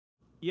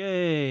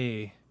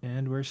Yay!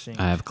 And we're synced.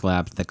 I have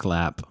clapped the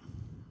clap.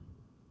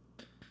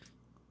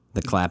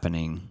 The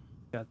clappening.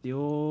 Got the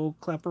old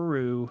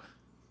clapperoo.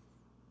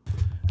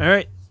 All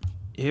right,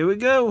 here we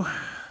go.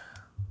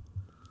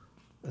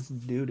 Let's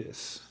do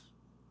this.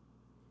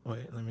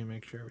 Wait, let me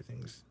make sure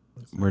everything's...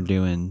 We're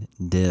doing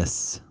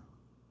this.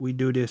 We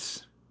do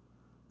this.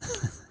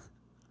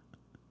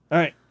 All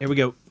right, here we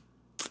go.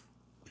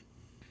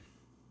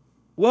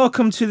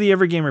 Welcome to the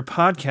Evergamer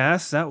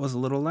Podcast. That was a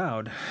little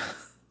loud.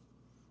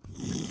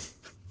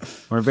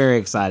 We're very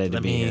excited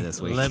to be here this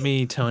week. Let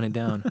me tone it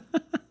down.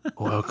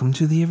 Welcome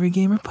to the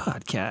Evergamer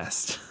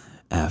Podcast.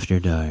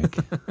 After dark.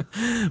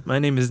 My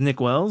name is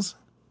Nick Wells.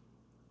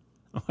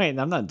 Wait,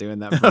 I'm not doing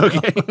that.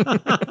 Okay.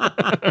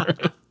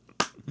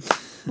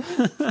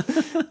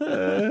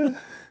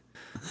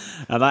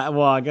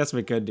 Well, I guess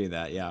we could do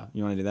that. Yeah.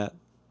 You want to do that?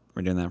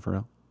 We're doing that for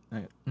real? All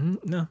right.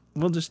 No,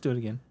 we'll just do it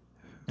again.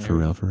 For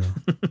real. All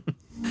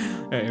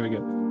right, here we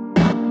go.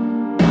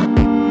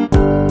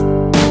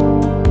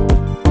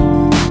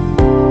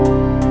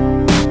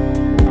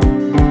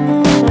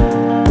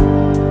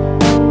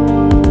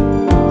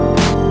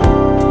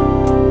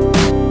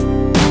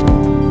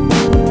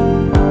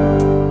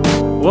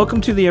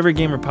 Welcome to the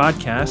Evergamer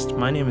Podcast.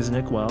 My name is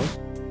Nick Wells.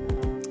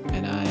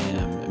 And I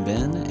am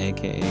Ben,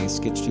 a.k.a.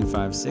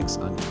 Skitch256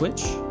 on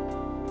Twitch.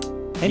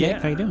 Hey, Yeah.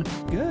 Nick, how you doing?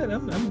 Good.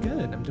 I'm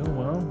good. I'm doing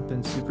well.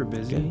 Been super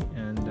busy Good.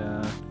 and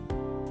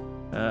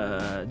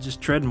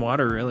just treading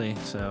water really.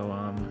 So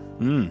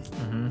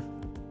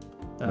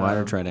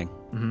Water treading.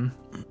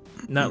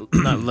 not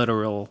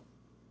literal,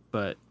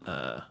 but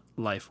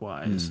life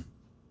wise.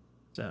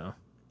 So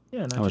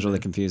yeah. I was really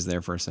confused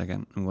there for a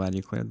second. I'm glad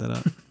you cleared that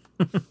up.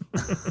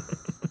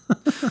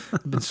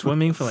 I've been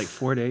swimming for like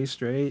 4 days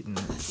straight,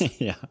 and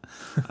Yeah,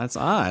 that's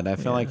odd. I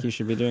feel like you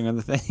should be doing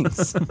other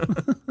things.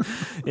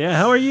 yeah.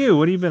 How are you?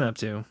 What have you been up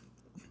to?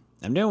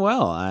 I'm doing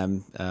well.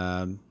 I'm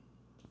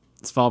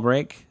it's fall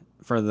break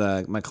for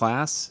my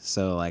class,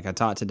 so like I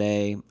taught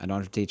today. I don't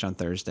have to teach on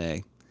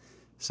Thursday,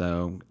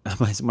 so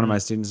one of my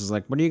students was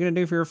like, "What are you gonna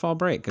do for your fall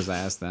break?" Because I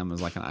asked them, it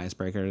was like an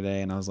icebreaker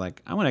today, and I was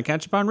like, "I want to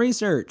catch up on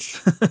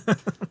research."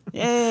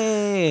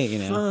 Yay! You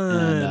know.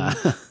 Fun.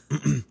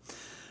 And,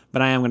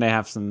 but I am going to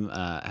have some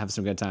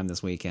good time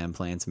this weekend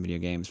playing some video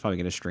games. Probably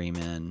get a stream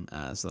in,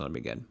 so that'll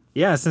be good.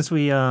 Yeah. Since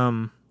we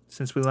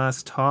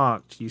last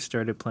talked, you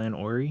started playing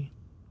Ori,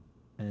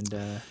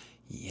 and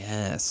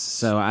Yes.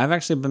 So I've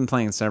actually been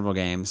playing several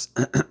games.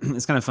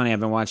 It's kind of funny.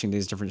 I've been watching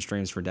these different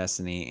streams for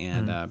Destiny,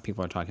 and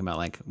people are talking about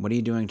like, what are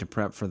you doing to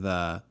prep for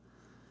the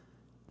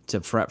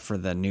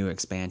new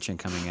expansion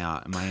coming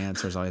out? And my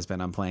answer has always been,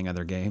 I'm playing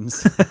other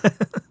games.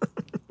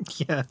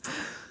 yeah.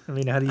 I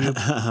mean, how do you?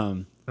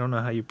 I don't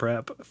know how you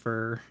prep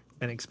for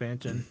an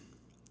expansion.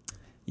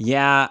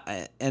 Yeah,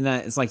 and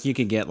it's like you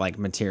could get like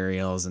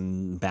materials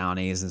and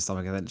bounties and stuff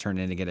like that turn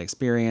in to get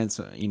experience.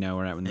 You know,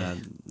 right when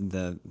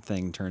the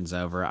thing turns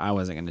over, I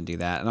wasn't going to do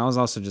that, and I was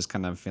also just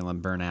kind of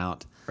feeling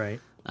burnout. Right.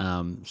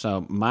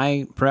 So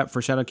my prep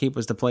for Shadowkeep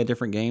was to play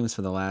different games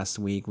for the last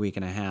week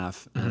and a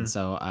half, and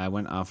so I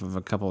went off of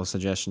a couple of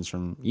suggestions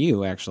from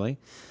you actually.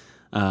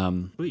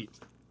 Sweet.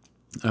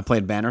 I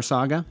played Banner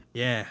Saga.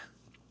 Yeah.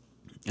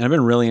 And I've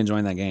been really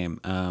enjoying that game.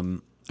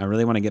 I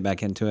really want to get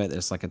back into it.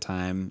 There's like a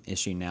time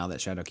issue now that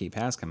Shadowkeep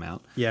has come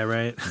out. Yeah.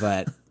 Right.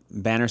 But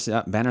Banner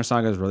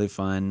Saga is really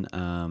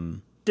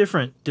fun.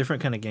 Different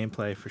kind of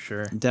gameplay for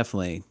sure.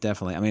 Definitely.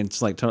 I mean,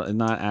 it's like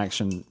not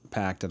action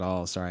packed at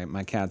all. Sorry,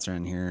 my cats are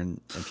in here,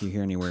 and if you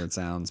hear any weird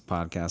sounds,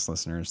 podcast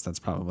listeners, that's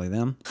probably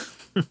them.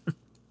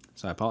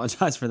 So I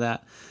apologize for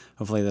that.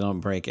 Hopefully, they don't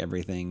break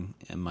everything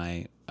in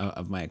my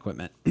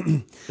equipment.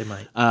 They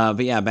might.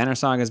 But yeah, Banner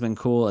Saga has been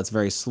cool. It's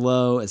very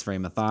slow. It's very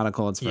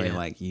methodical. It's very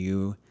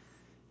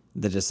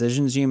the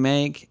decisions you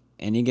make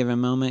any given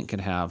moment could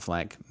have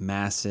like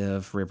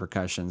massive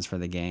repercussions for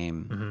the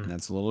game. And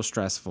it's a little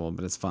stressful,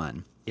 but it's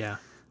fun. Yeah.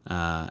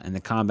 And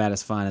the combat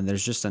is fun, and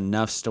there's just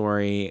enough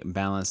story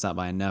balanced out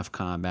by enough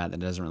combat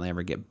that doesn't really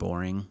ever get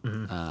boring.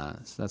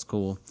 So that's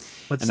cool.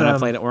 And then I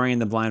played Ori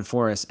and the Blind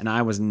Forest, and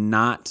I was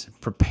not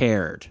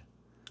prepared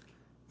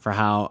for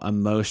how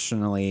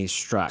emotionally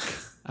struck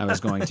I was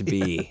going to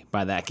be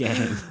by that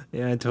game.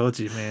 Yeah, I told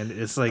you, man.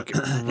 It's like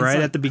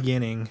at the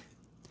beginning.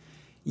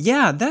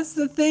 Yeah, that's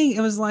the thing. It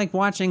was like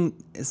watching.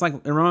 It's like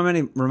it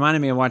reminded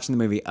me of watching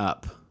the movie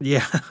Up.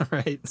 Yeah,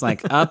 right. It's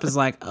like Up is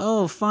like,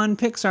 oh, fun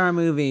Pixar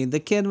movie. The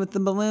kid with the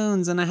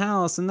balloons and a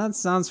house, and that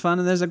sounds fun.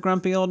 And there's a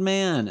grumpy old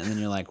man, and then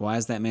you're like, why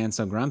is that man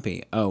so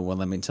grumpy? Oh, well,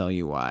 let me tell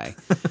you why.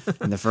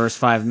 In the first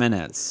 5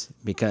 minutes,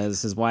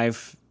 because his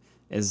wife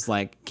is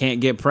like can't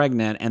get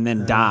pregnant and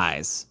then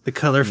dies. The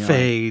color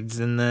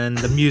fades, and then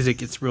the music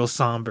gets real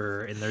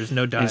somber, and there's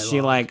no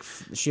dialogue.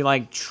 And she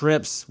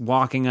trips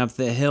walking up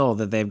the hill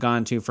that they've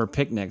gone to for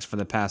picnics for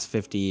the past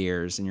 50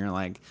 years, and you're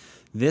like,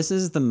 this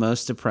is the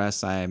most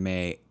depressed I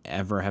may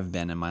ever have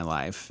been in my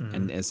life,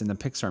 and it's in the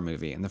Pixar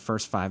movie in the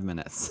first 5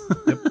 minutes.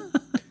 Yep.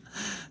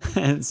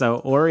 And so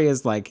Ori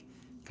is like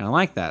kind of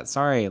like that.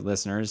 Sorry,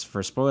 listeners,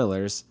 for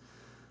spoilers.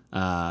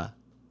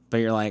 But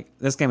you're like,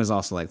 this game is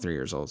also like 3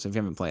 years old, so if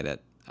you haven't played it,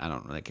 I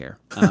don't really care,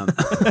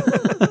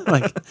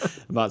 like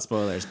about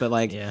spoilers. But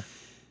like, Yeah,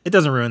 it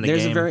doesn't ruin the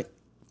there's game.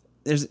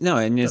 there's no,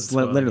 and it's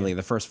spoil the literally game.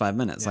 the first 5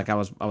 minutes. Like I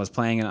was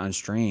playing it on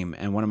stream,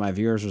 and one of my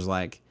viewers was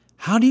like,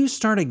 "How do you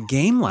start a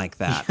game like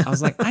that?" I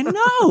was like, "I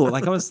know."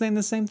 Like I was saying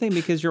the same thing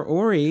because you're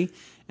Ori,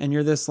 and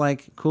you're this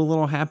like cool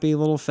little happy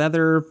little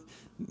feather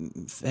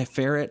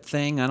ferret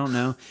thing. I don't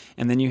know.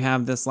 And then you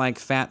have this like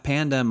fat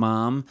panda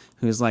mom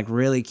who's like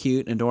really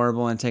cute and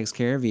adorable and takes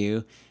care of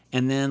you.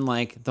 And then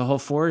like the whole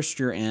forest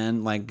you're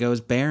in like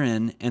goes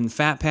barren, and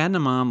fat panda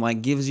mom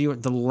like gives you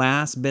the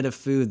last bit of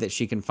food that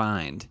she can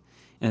find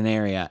in an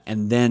area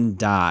and then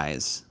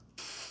dies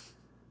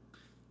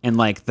in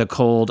like the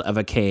cold of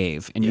a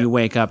cave, and you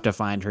wake up to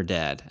find her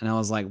dead. And I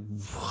was like,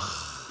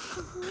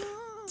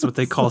 That's what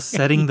they call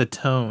setting the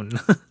tone.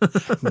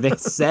 they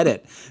said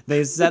it.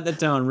 They set the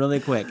tone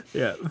really quick.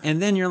 Yeah.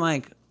 And then you're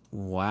like,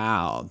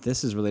 wow,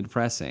 this is really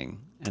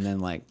depressing. And then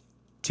like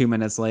 2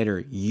 minutes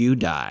later, you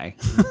die.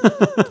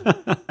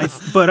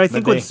 But I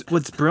think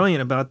what's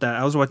brilliant about that,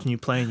 I was watching you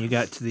play, and you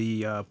got to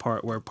the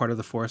part where part of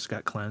the forest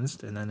got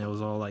cleansed, and then it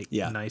was all like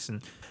nice,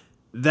 and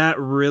that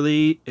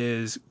really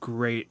is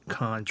great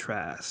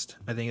contrast.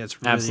 I think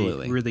that's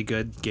really really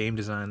good game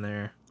design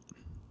there.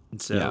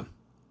 And so,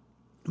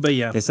 but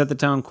yeah, they set the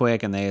tone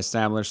quick, and they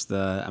established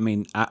the. I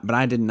mean, but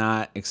I did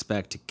not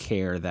expect to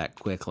care that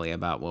quickly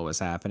about what was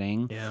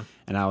happening. Yeah,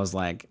 and I was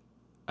like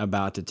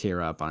about to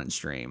tear up on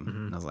stream.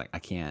 And I was like, I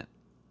can't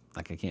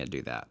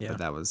do that. Yeah. But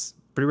that was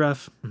pretty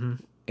rough.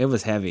 It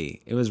was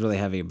heavy. It was really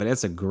heavy, but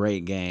it's a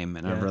great game,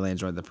 and I've really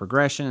enjoyed the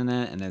progression in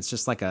it. And it's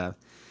just like a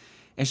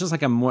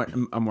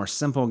more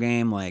simple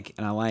game. Like,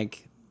 and I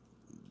like,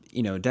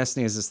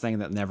 Destiny is this thing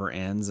that never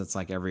ends. It's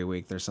like every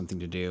week there's something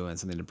to do and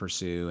something to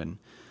pursue, and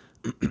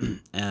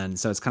and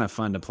so it's kind of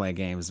fun to play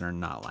games that are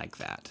not like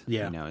that.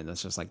 Yeah,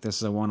 it's just like, this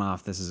is a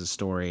one-off. This is a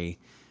story.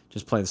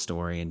 Just play the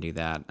story and do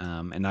that.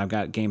 And I've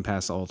got Game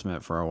Pass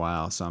Ultimate for a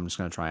while, so I'm just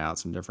going to try out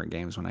some different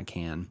games when I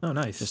can. Oh,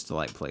 nice. Just to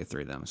like play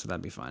through them, so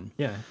that'd be fun.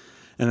 Yeah.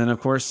 And then,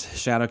 of course,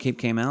 Shadowkeep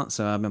came out,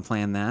 so I've been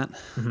playing that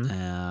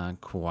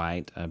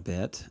quite a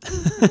bit.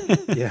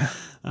 Yeah.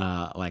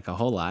 Like a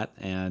whole lot.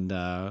 And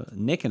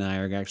Nick and I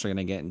are actually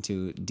going to get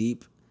into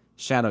deep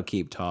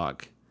Shadowkeep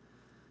talk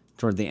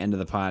toward the end of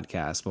the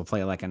podcast. We'll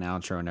play like an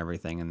outro and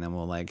everything, and then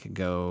we'll like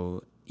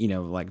go,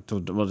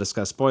 we'll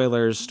discuss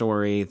spoilers,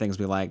 story, things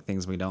we like,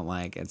 things we don't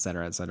like, et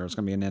cetera, et cetera. It's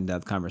going to be an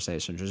in-depth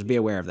conversation. Just be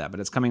aware of that.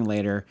 But it's coming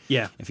later.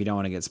 Yeah. If you don't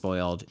want to get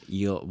spoiled,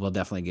 we'll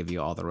definitely give you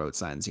all the road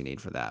signs you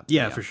need for that.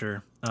 Yeah, for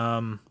sure.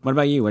 What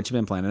about you? What you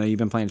been playing? I know you've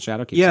been playing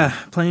Shadowkeep. Yeah,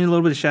 playing a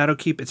little bit of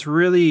Shadowkeep. It's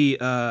really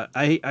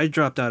I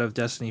dropped out of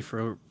Destiny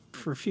for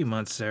a few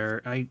months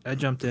there. I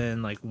jumped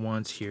in like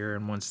once here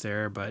and once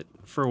there, but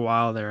for a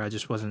while there I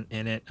just wasn't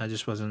in it. I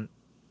just wasn't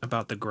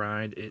about the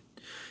grind.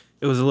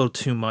 It was a little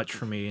too much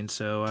for me, and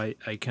so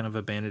I kind of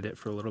abandoned it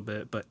for a little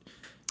bit. But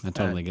I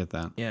totally get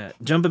that. Yeah,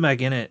 jumping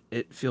back in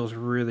it feels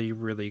really,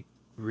 really,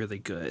 really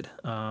good.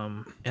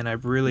 And I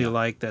really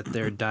like that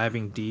they're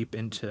diving deep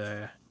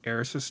into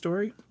Eris's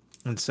story.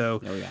 And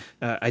so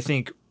I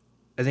think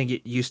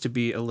it used to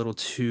be a little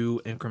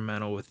too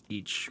incremental with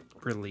each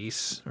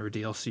release or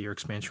DLC or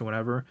expansion,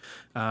 whatever.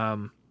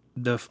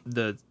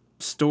 The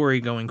story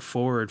going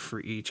forward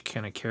for each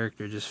kind of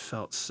character just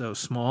felt so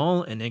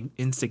small and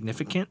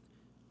insignificant,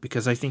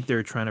 because I think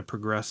they're trying to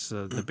progress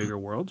the bigger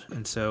world,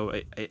 and so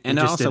it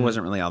also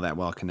wasn't really all that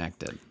well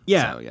connected.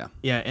 Yeah, so,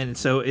 and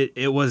so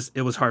it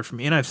was hard for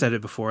me, and I've said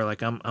it before.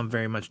 Like I'm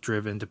very much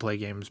driven to play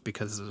games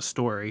because of the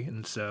story,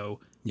 and so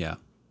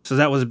so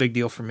that was a big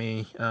deal for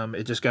me.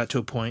 It just got to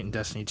a point in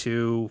Destiny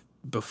 2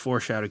 before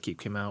Shadowkeep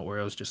came out where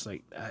I was just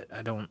like,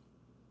 I don't.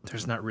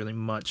 There's not really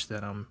much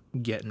that I'm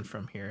getting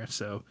from here,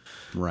 so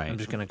I'm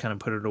just gonna kind of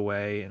put it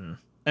away. And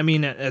I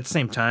mean, at the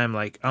same time,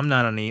 like I'm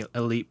not an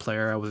elite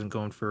player. I wasn't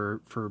going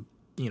for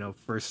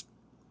first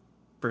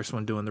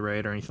one doing the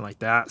raid or anything like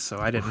that, so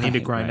I didn't need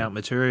to grind out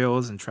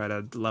materials and try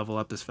to level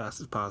up as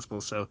fast as possible.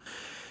 So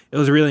it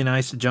was really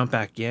nice to jump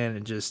back in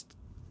and just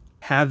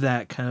have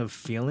that kind of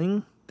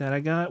feeling that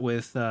I got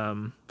with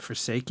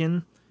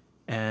Forsaken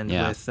and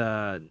with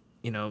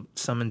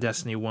some in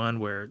Destiny 1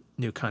 where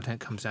new content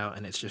comes out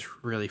and it's just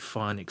really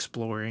fun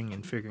exploring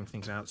and figuring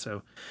things out.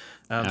 So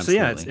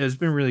it's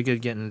been really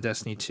good getting into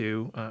Destiny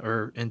 2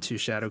 or into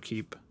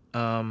Shadowkeep.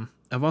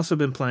 I've also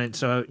been playing,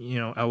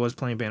 I was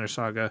playing Banner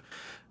Saga.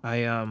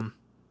 I'm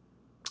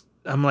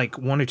like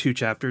 1 or 2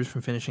 chapters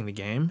from finishing the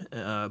game,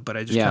 but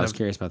I just I was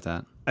curious about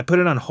that. I put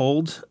it on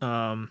hold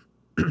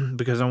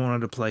because I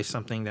wanted to play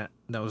something that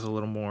was a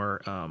little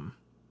more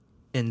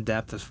in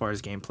depth as far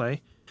as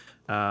gameplay.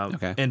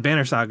 And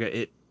Banner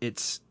Saga,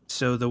 it's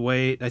so the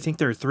way, I think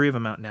there are 3 of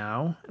them out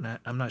now, and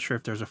I'm not sure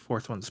if there's a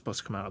 4th one that's supposed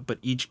to come out, but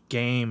each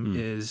game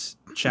is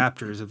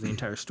chapters of the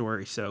entire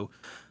story. So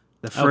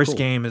the first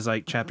game is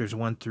like chapters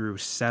 1 through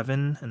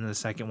 7, and then the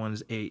second one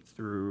is 8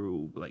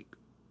 through like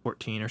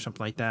 14 or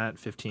something like that,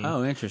 15.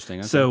 Oh, interesting.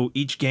 Okay. So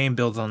each game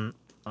builds on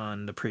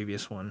the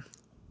previous one.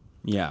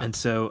 Yeah. And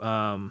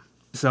so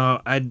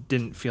so I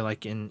didn't feel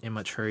like in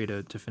much hurry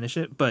to finish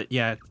it, but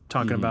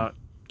talking about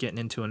getting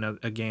into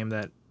a game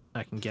that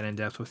I can get in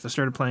depth with. I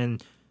started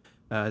playing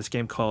this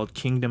game called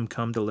Kingdom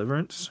Come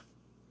Deliverance.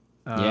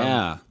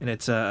 And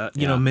it's a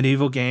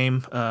medieval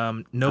game. No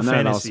I'm fantasy. not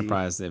at all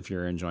surprised if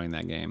you're enjoying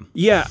that game.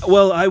 Yeah,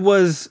 well, I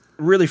was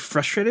really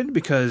frustrated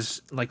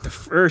because like the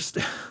first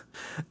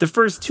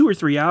 2 or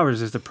 3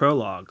 hours is the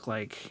prologue.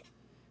 Like,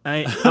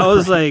 I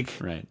was like,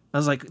 Right. I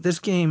was like, this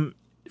game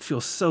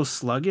feels so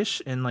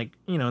sluggish, and like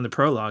in the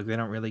prologue they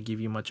don't really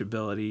give you much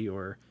ability,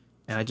 and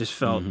I just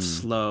felt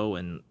slow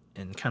and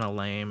kind of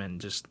lame, and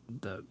just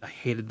I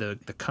hated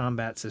the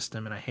combat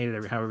system, and I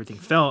hated how everything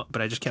felt,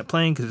 but I just kept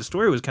playing because the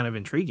story was kind of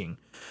intriguing.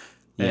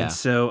 Yeah. And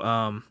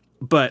so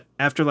but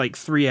after like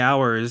 3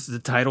 hours the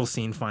title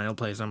scene finally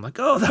plays. I'm like,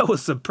 oh, that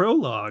was the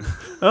prologue.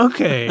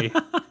 Okay.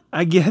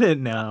 I get it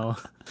now.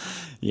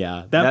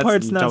 Yeah. That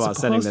part's not about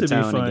supposed to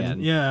be fun.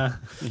 again. Yeah.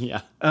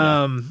 Yeah.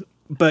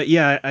 But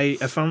yeah, I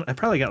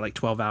probably got like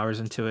 12 hours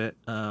into it,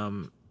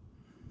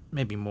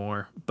 maybe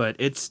more. But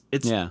it's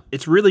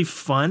really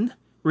fun,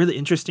 really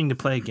interesting to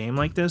play a game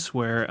like this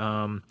where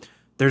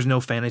there's no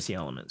fantasy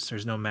elements,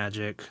 there's no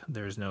magic,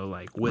 there's no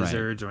like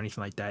wizards or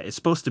anything like that. It's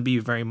supposed to be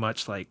very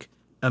much like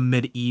a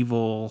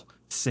medieval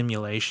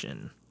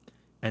simulation,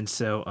 and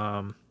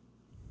so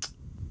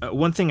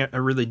one thing I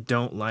really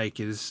don't like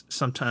is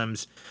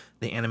sometimes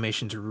the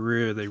animations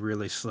really,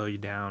 really slow you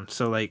down.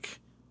 So like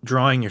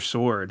drawing your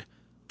sword.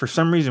 For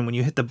some reason, when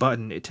you hit the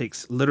button, it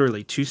takes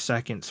literally 2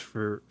 seconds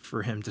for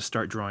him to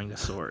start drawing the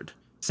sword.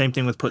 Same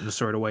thing with putting the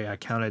sword away. I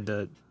counted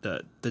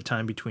the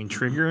time between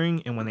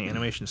triggering and when the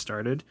animation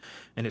started,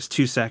 and it's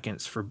 2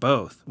 seconds for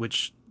both,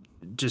 which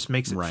just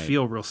makes it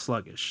feel real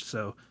sluggish.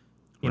 So,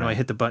 I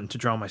hit the button to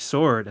draw my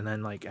sword, and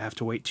then like I have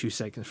to wait 2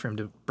 seconds for him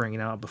to bring it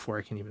out before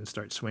I can even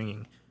start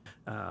swinging.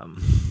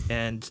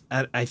 And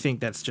I think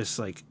that's just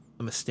like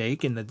a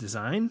mistake in the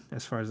design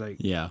as far as like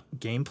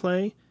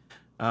gameplay.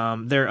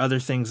 There are other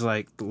things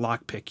like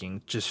lock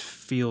picking just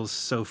feels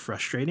so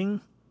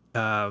frustrating.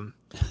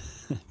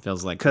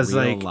 Feels like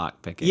real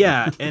lock picking.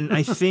 Yeah, and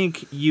I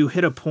think you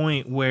hit a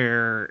point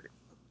where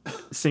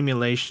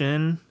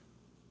simulation,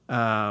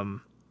 I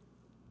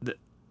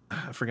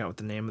forgot what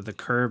the name of the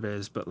curve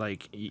is, but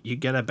like you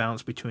get a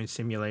balance between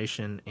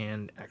simulation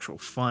and actual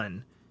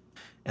fun.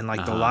 And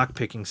like the lock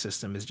picking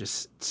system is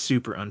just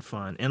super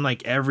unfun. And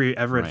like I've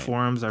read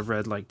forums, I've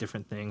read like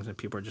different things, and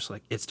people are just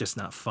like, it's just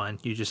not fun.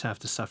 You just have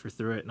to suffer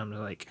through it. And I'm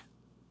like,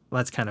 well,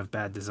 that's kind of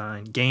bad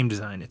design. Game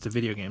design. It's a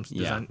video game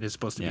design. It's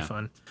supposed to be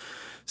fun.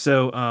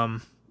 So,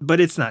 but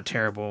it's not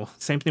terrible.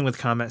 Same thing with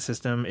combat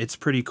system. It's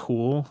pretty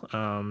cool.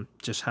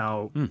 Just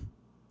how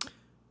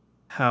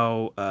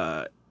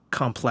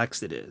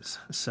complex it is.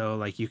 So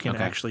like you can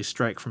actually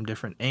strike from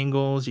different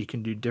angles. You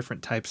can do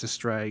different types of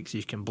strikes.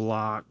 You can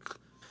block.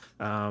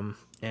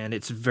 And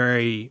it's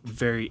very,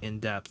 very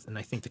in-depth, and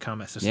I think the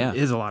combat system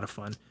is a lot of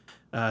fun.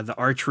 The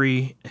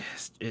archery,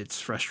 it's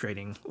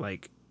frustrating.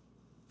 Like,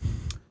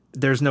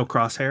 there's no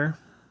crosshair,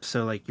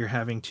 so like you're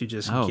having to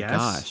just guess.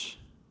 Gosh.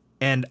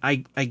 And I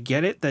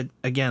get it that,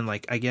 again,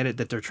 like I get it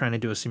that they're trying to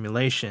do a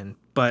simulation,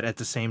 but at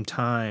the same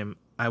time,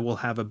 I will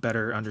have a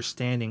better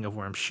understanding of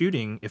where I'm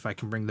shooting if I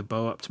can bring the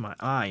bow up to my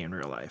eye in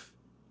real life.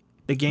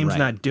 The game's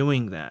not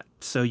doing that,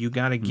 so you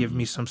got to give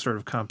me some sort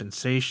of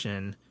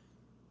compensation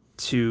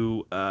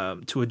to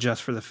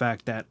adjust for the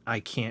fact that I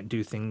can't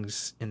do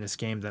things in this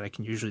game that I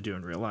can usually do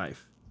in real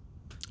life.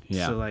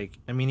 Yeah. So like,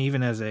 I mean,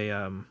 even as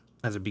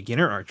a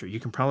beginner archer,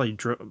 you can probably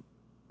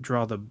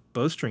draw the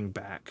bowstring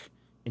back,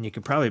 and you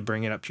can probably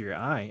bring it up to your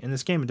eye. In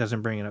this game, it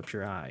doesn't bring it up to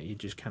your eye. You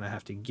just kind of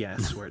have to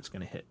guess where it's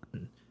going to hit.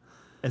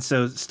 And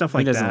so stuff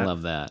like that. Who doesn't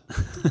love that?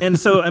 And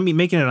so, I mean,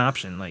 making it an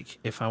option, like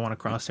if I want a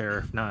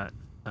crosshair, if not,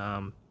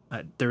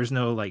 there's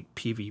no like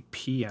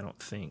PvP, I don't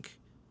think.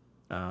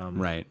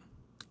 Right.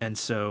 And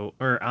so,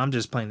 or I'm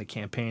just playing the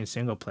campaign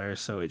single player,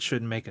 so it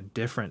shouldn't make a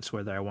difference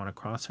whether I want a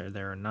crosshair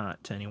there or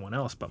not to anyone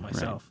else but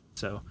myself.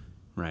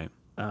 Right.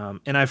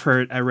 So, and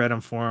I read on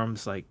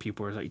forums like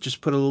people were like,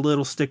 just put a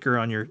little sticker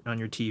on your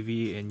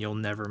TV and you'll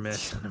never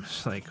miss. And I'm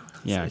just like,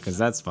 because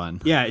that's fun.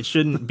 Yeah, it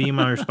shouldn't be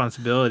my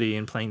responsibility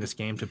in playing this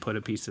game to put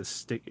a piece of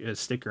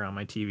sticker on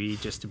my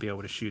TV just to be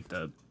able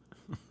to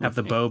have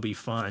the bow be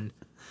fun.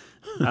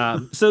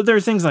 So there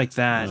are things like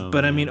that,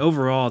 but I mean,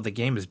 overall, the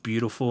game is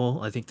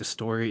beautiful. I think the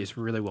story is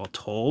really well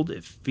told.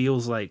 It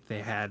feels like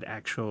they had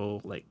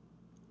actual like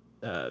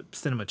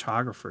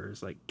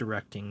cinematographers like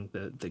directing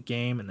the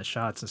game and the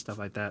shots and stuff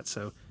like that.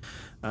 So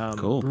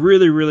cool.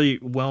 Really, really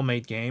well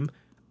made game.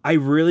 I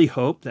really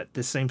hope that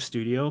this same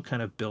studio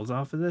kind of builds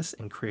off of this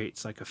and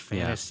creates like a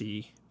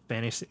fantasy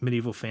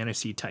medieval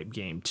fantasy type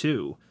game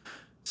too.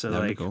 So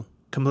that'd like cool.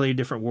 Completely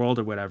different world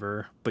or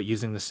whatever, but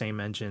using the same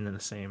engine and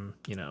the same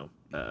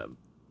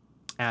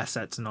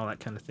assets and all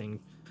that kind of thing.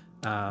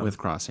 With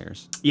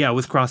crosshairs. Yeah,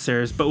 with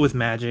crosshairs, but with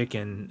magic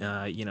and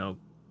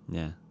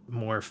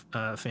more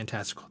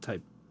fantastical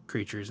type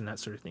creatures and that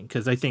sort of thing.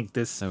 Because I think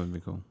that would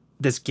be cool.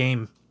 This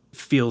game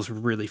feels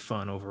really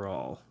fun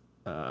overall.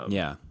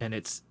 And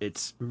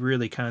it's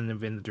really kind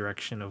of in the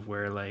direction of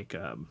where like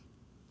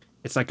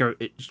it's like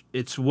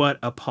it's what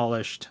a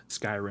polished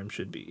Skyrim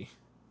should be,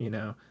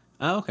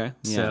 Oh, okay.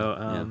 Yeah,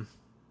 so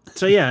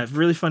So yeah,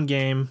 really fun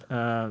game.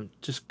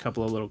 Just a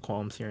couple of little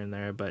qualms here and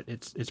there, but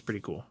it's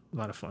pretty cool. A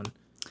lot of fun.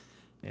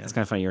 Yeah. It's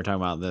kind of funny you were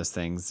talking about those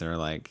things that are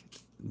like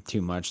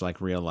too much like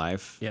real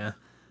life. Yeah.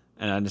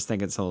 And I just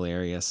think it's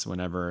hilarious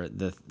whenever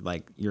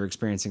you're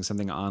experiencing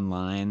something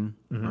online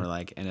or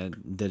like in a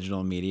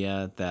digital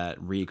media that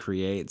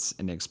recreates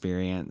an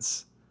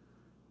experience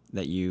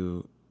that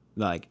you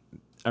like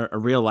a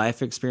real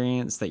life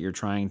experience that you're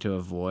trying to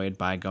avoid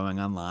by going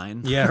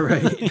online. Yeah,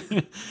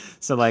 right.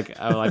 So like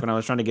when I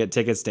was trying to get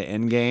tickets to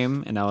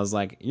Endgame and I was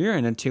like, you're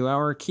in a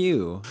 2-hour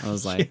queue. I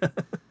was like,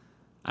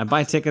 I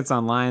buy tickets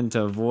online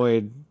to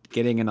avoid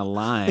getting in a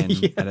line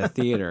at a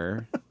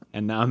theater.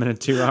 And now I'm in a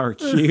 2-hour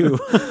queue.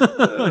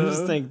 I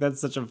just think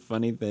that's such a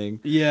funny thing.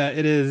 Yeah,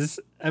 it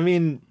is. I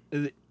mean,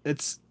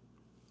 it's.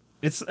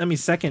 I mean,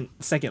 Second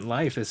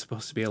Life is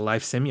supposed to be a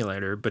life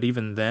simulator, but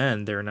even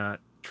then, they're not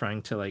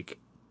trying to like.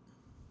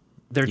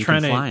 They're you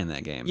trying can to fly in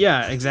that game.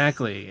 Yeah,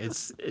 exactly.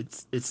 It's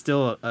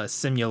still a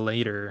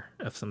simulator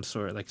of some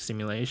sort, like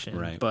simulation.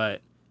 Right.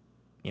 But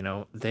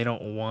they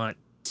don't want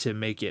to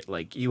make it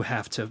like you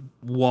have to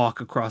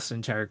walk across the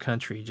entire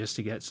country just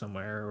to get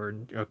somewhere or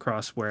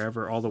across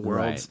wherever all the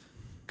worlds,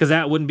 because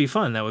that wouldn't be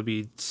fun. That would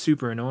be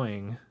super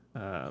annoying.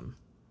 And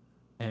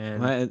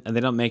they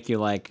don't make you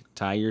like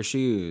tie your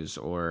shoes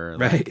or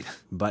like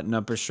button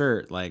up a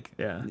shirt. Like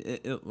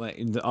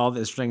all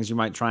these things you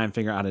might try and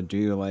figure out how to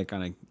do like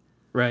on a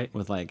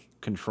with like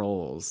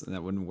controls, and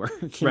that wouldn't work.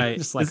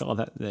 Just like all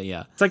that.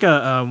 Yeah. It's like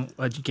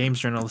a games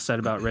journalist said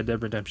about Red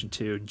Dead Redemption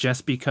 2.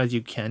 Just because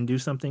you can do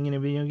something in a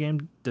video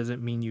game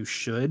doesn't mean you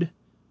should.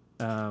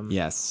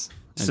 Yes.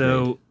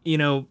 So,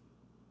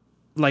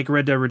 like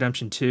Red Dead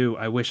Redemption 2,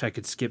 I wish I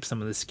could skip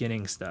some of the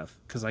skinning stuff.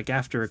 Because like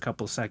after a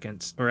couple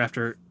seconds, or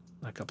after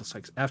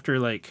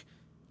like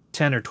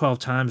 10 or 12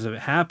 times of it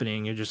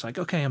happening, you're just like,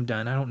 okay, I'm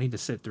done. I don't need to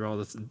sit through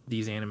all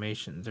these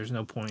animations. There's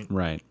no point.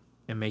 Right.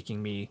 And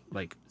making me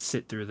like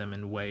sit through them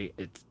and wait.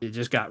 It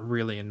just got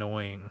really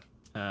annoying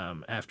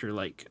after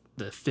like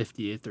the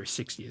 50th or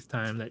 60th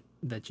time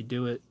that you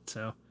do it.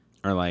 So,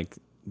 or like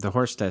the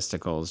horse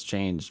testicles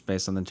change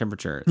based on the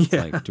temperature. It's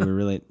like, you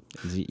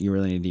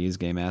really need to use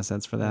game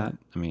assets for that?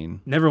 I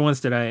mean, never once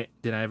did I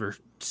ever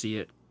see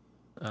it,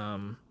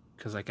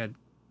 because like I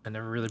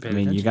never really paid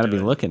attention. You got to be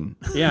looking.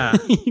 Yeah,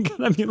 you got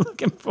to be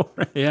looking for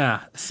it.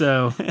 Yeah.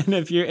 So, and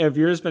if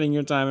you're spending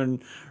your time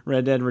in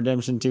Red Dead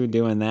Redemption 2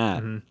 doing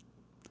that. Mm-hmm.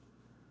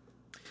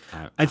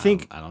 I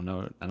think I don't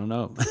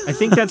know. I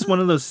think that's one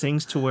of those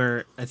things to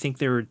where I think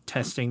they were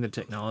testing the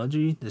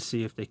technology to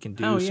see if they can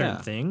do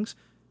certain things.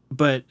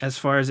 But as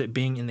far as it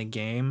being in the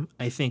game,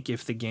 I think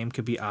if the game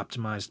could be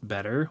optimized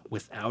better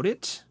without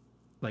it,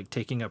 like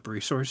taking up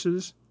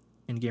resources,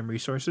 in-game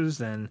resources,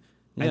 then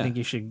I think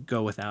you should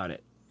go without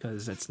it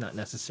because it's not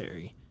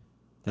necessary.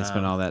 They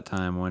spent all that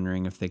time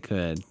wondering if they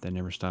could. They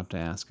never stopped to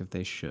ask if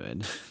they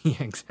should.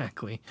 Yeah,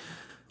 exactly.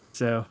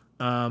 So,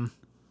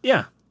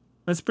 yeah.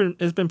 It's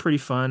been pretty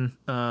fun,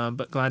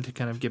 but glad to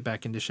kind of get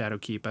back into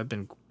Shadowkeep. I've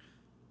been,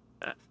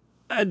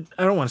 I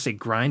don't want to say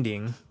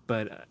grinding,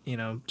 but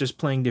just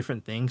playing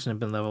different things, and I've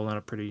been leveling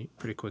up pretty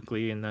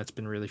quickly, and that's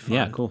been really fun.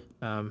 Yeah, cool.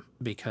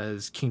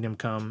 Because Kingdom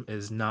Come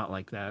is not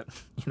like that.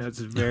 It's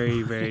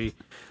very very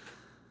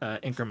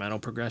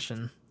incremental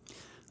progression.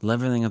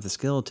 Leveling up the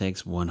skill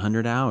takes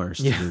 100 hours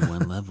to do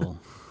one level.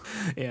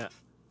 Yeah.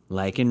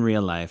 Like in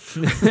real life.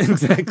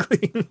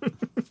 Exactly.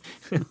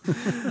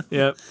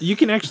 Yeah. You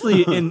can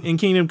actually, in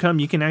Kingdom Come,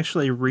 you can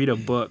actually read a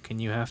book,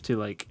 and you have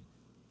to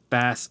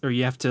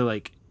you have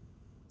to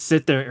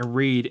sit there and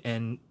read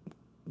and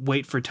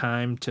wait for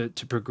time to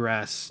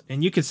progress.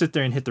 And you can sit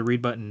there and hit the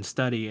read button and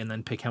study and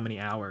then pick how many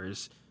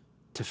hours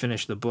to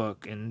finish the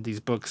book. And these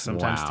books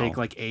sometimes take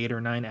 8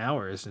 or 9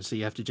 hours. And so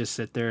you have to just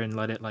sit there and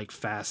let it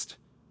fast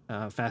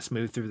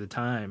move through the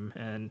time.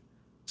 And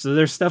so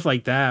there's stuff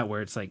like that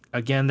where it's like,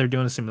 again, they're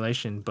doing a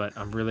simulation, but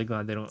I'm really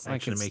glad they don't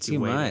actually make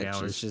you wait 8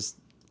 hours.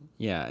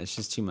 It's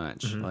just too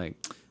much. Mm-hmm. Like,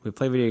 we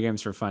play video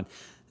games for fun.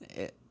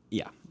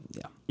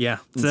 Yeah.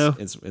 So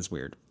it's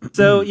weird.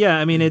 So yeah,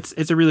 I mean,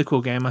 it's a really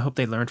cool game. I hope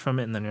they learned from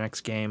it in the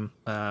next game.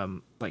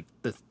 Like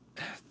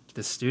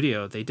the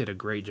studio, they did a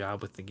great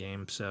job with the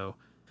game. So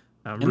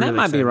and really that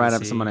might be right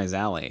up somebody's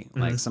alley.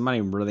 Mm-hmm. Like somebody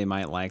really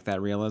might like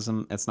that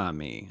realism. It's not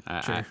me.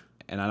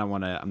 And I don't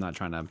want to. I'm not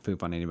trying to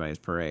poop on anybody's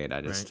parade.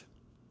 I just. Right.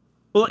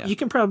 Well, you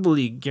can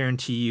probably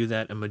guarantee you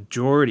that a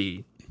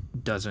majority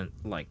doesn't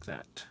like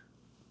that.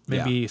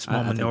 Maybe a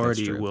small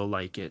minority will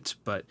like it,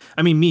 but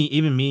I mean,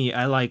 me,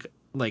 I like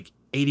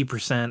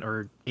 80%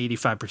 or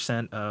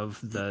 85% of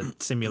the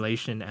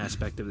simulation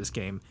aspect of this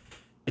game.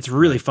 It's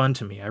really fun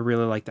to me. I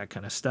really like that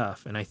kind of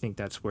stuff, and I think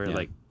that's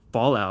where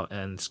Fallout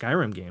and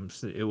Skyrim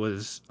games, it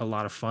was a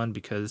lot of fun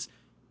because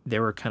they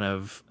were kind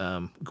of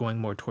going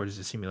more towards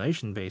the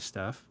simulation-based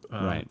stuff.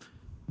 Right.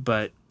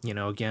 But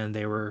again,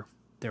 they were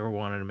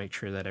wanting to make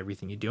sure that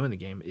everything you do in the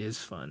game is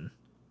fun.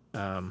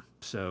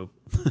 So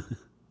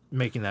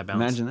making that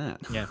balance. Imagine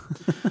that.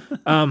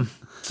 Yeah.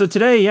 So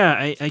today,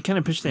 I kind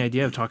of pitched the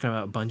idea of talking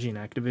about Bungie and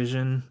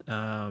Activision.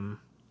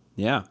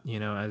 Yeah.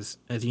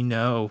 As you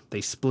know,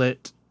 they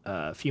split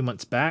a few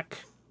months back.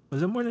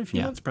 Was it more than a few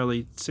Yeah. months?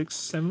 Probably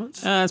 6-7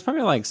 months. It's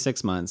probably like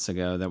 6 months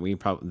ago that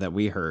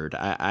we heard.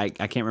 I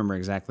can't remember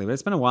exactly, but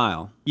it's been a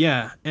while.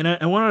 Yeah, and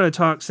I wanted to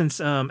talk since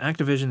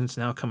Activision is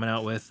now coming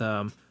out with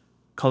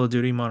Call of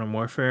Duty Modern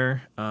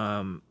Warfare.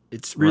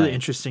 It's really Right.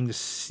 interesting to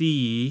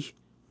see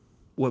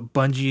what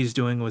Bungie is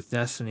doing with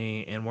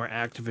Destiny and where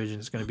Activision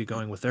is going to be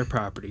going with their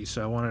property.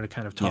 So I wanted to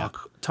kind of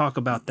talk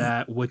about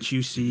that, what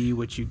you see,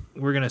 we're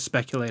going to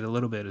speculate a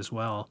little bit as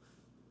well.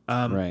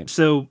 Right.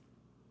 So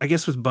I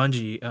guess with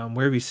Bungie,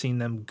 where have you seen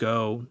them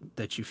go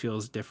that you feel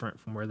is different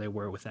from where they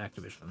were with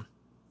Activision?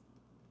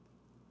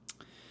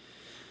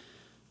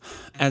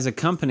 As a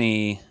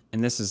company,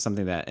 and this is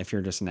something that if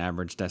you're just an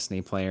average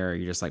Destiny player,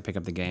 you just like pick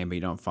up the game, but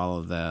you don't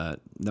follow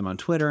them on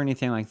Twitter or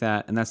anything like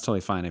that, and that's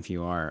totally fine if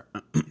you are.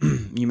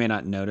 You may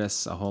not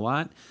notice a whole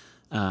lot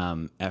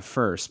at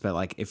first, but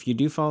like if you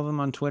do follow them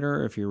on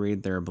Twitter, or if you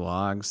read their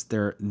blogs,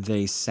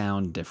 they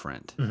sound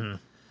different.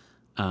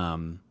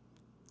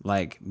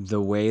 Like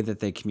the way that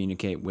they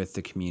communicate with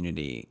the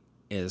community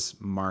is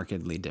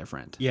markedly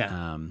different.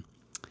 Yeah.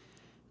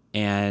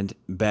 And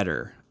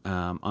better.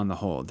 On the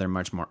whole, they're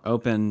much more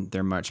open.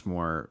 They're much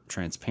more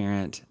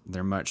transparent.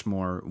 They're much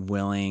more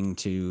willing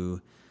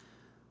to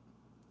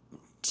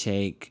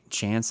take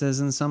chances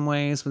in some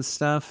ways with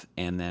stuff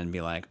and then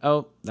be like,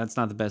 oh, that's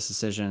not the best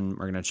decision.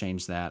 We're going to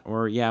change that.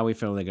 Or, yeah, we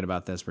feel really good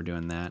about this. We're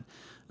doing that.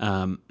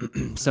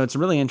 So it's a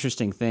really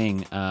interesting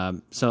thing.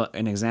 So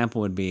an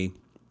example would be,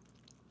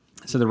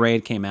 so the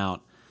raid came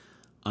out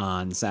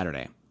on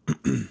Saturday.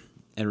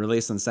 It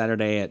released on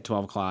Saturday at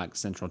 12 o'clock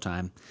Central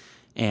Time.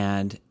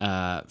 And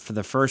for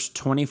the first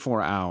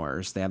 24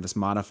 hours, they have this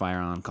modifier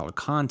on called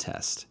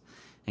contest.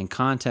 And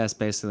contest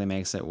basically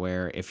makes it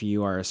where if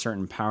you are a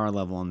certain power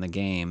level in the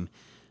game,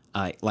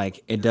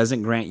 like it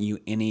doesn't grant you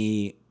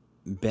any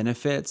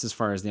benefits as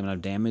far as the amount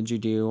of damage you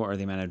do or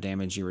the amount of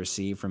damage you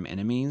receive from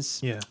enemies.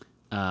 Yeah.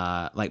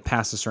 Like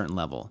past a certain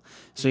level.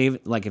 So even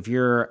like if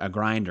you're a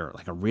grinder,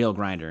 like a real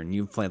grinder, and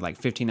you've played like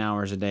 15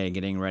 hours a day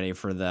getting ready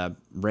for the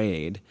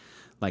raid,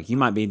 like you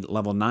might be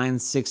level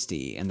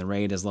 960 and the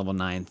raid is level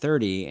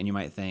 930, and you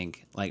might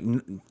think like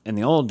in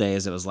the old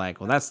days it was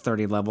like, well, that's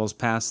 30 levels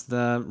past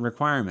the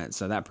requirement,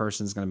 so that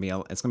person's going to be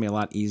it's going to be a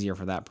lot easier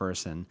for that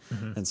person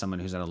than someone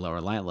who's at a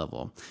lower light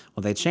level.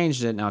 Well, they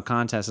changed it. Now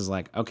contest is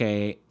like,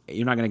 okay,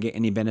 you're not going to get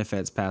any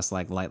benefits past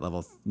like light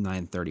level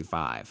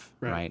 935,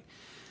 right?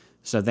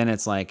 So then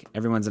it's like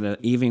everyone's in an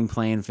even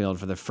playing field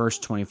for the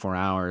first 24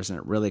 hours, and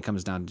it really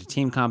comes down to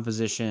team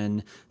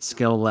composition,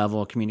 skill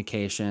level,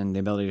 communication, the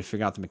ability to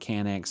figure out the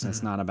mechanics. And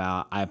it's not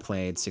about I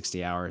played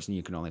 60 hours and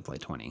you can only play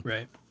 20.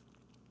 Right.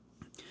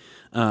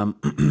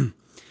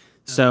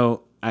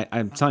 So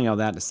I'm telling you all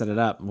that to set it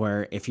up,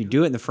 where if you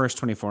do it in the first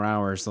 24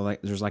 hours, so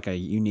like, there's like a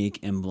unique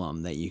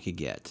emblem that you could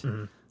get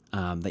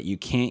that you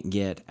can't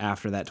get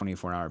after that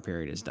 24-hour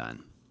period is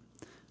done.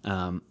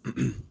 And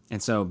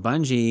so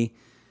Bungie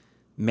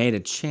made a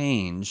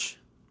change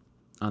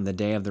on the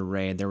day of the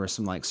raid. There were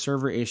some like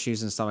server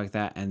issues and stuff like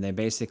that, and they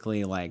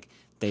basically like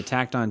they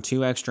tacked on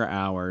 2 extra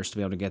hours to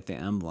be able to get the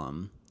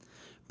emblem,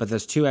 but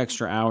those 2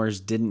 extra hours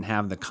didn't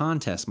have the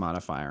contest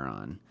modifier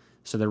on,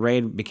 so the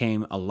raid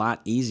became a lot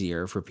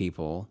easier for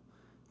people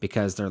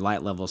because their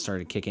light levels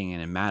started kicking in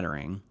and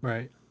mattering,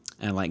 Right.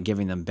 and like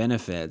giving them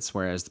benefits,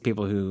 whereas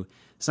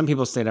some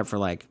people stayed up for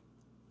like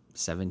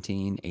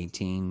 17,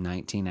 18,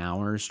 19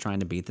 hours trying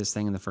to beat this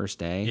thing in the first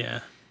day. Yeah.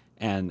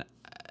 And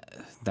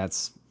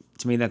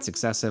to me, that's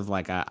excessive.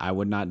 Like, I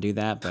would not do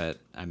that, but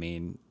I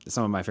mean,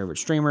 some of my favorite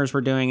streamers were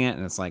doing it,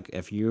 and it's like,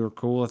 if you're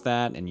cool with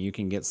that and you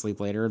can get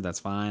sleep later, that's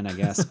fine, I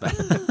guess. But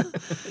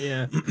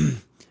Yeah.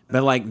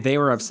 but like, they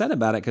were upset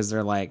about it because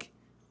they're like,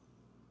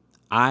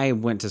 I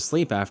went to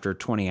sleep after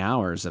 20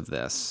 hours of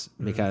this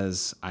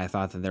because I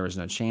thought that there was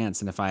no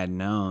chance, and if I had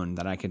known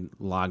that I could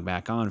log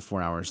back on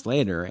 4 hours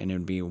later and it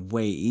would be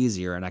way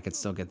easier and I could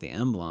still get the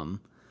emblem,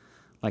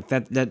 like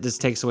that just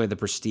takes away the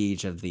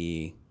prestige of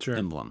the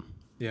emblem.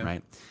 Yeah.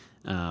 Right.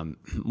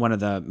 One of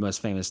the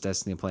most famous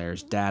Destiny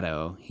players,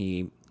 Dado,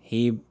 he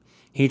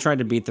tried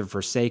to beat the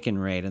Forsaken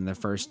raid in the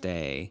first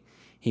day.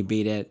 He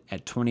beat it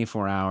at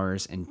 24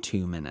 hours and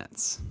 2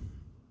 minutes.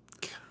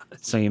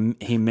 So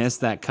he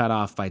missed that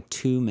cutoff by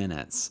 2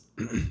 minutes,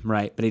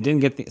 right? But he didn't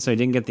get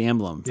the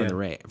emblem for the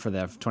raid, for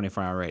the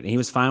 24-hour raid, and he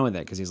was fine with it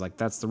because he's like,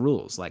 that's the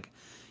rules. Like,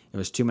 it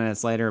was 2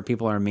 minutes later.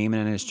 People are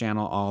memeing in his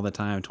channel all the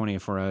time,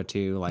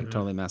 2402, like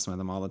totally messing with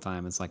him all the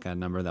time. It's like a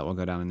number that will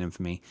go down in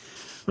infamy,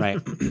 right?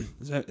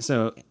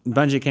 So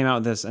Bungie came out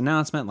with this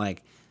announcement,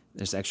 like,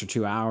 there's extra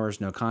 2 hours,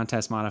 no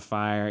contest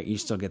modifier, you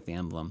still get the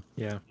emblem.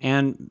 Yeah.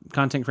 And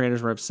content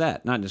creators were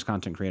upset, not just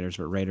content creators,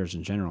 but raiders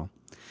in general.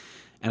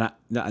 And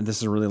this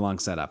is a really long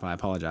setup, and I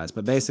apologize.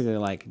 But basically,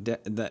 like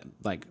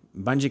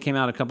Bungie came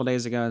out a couple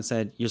days ago and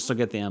said, you'll still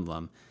get the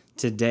emblem.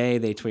 Today,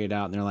 they tweeted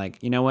out, and they're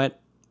like, you know what?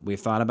 We've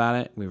thought about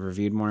it. We've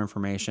reviewed more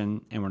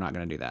information, and we're not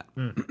going to do that.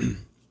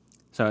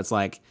 So it's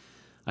like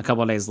a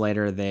couple of days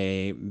later,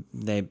 they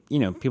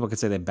people could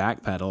say they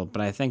backpedaled,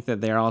 but I think that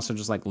they're also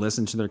just like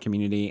listened to their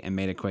community and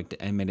made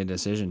a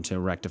decision to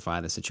rectify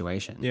the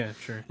situation. Yeah,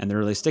 sure. And they're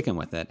really sticking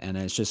with it, and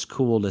it's just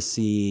cool to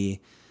see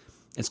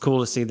it's cool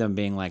to see them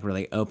being like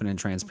really open and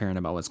transparent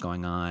about what's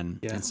going on.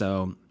 Yeah. And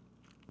so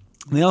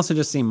they also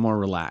just seem more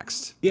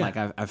relaxed. Yeah. Like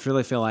I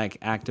really feel like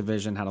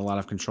Activision had a lot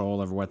of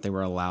control over what they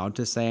were allowed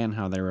to say and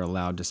how they were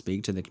allowed to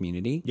speak to the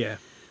community. Yeah.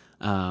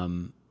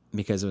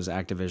 Because it was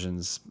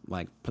Activision's,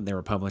 like, they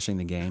were publishing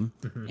the game.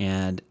 Mm-hmm.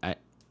 And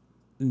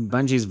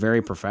Bungie's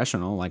very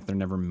professional. Like, they're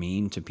never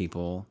mean to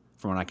people.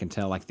 From what I can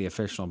tell, like, the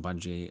official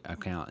Bungie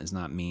account is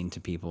not mean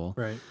to people.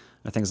 Right.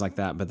 Or things like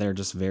that. But they're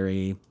just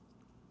they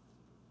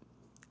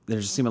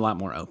just seem a lot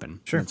more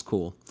open. Sure. It's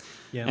cool.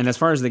 Yeah. And as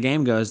far as the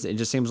game goes, it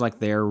just seems like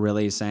they're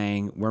really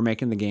saying, we're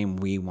making the game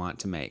we want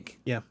to make.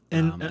 Yeah.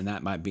 And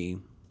that might be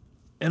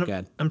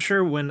good. I'm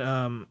sure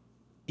when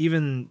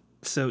even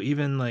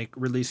like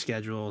release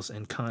schedules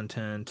and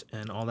content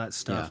and all that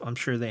stuff, Yeah. I'm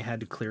sure they had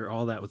to clear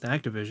all that with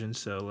Activision.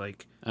 So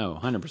like, Oh,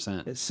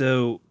 100%.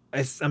 so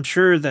I'm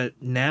sure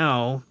that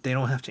now they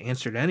don't have to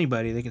answer to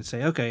anybody. They can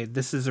say, okay,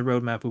 this is a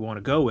roadmap we want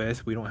to go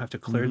with. We don't have to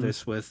clear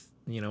this with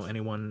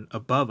anyone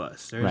above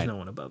us. There is Right. no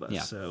one above us.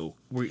 Yeah. So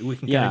we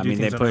can Yeah, kind of do I mean,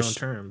 things they on our own pushed-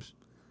 terms.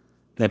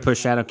 They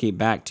pushed Shadowkeep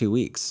back 2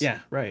 weeks.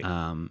 Yeah. Right.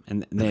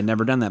 And they had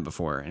never done that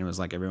before, and it was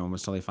like everyone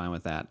was totally fine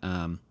with that.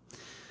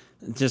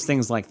 Just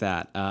things like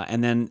that.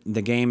 And then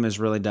the game is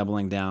really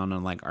doubling down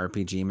on like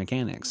RPG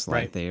mechanics. Like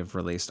Right. they've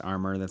released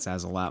armor that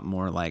has a lot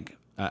more like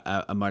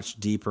a much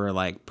deeper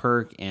like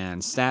perk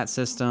and stat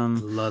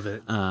system. Love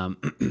it.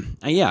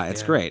 Yeah,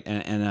 it's Yeah. great,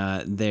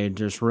 and they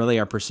just really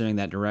are pursuing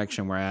that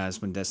direction.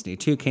 Whereas when Destiny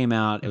 2 came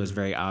out, it was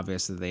very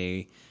obvious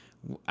that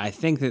I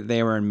think that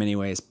they were in many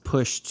ways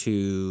pushed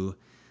to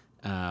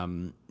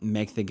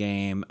make the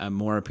game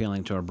more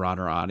appealing to a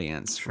broader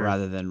audience,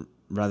 rather than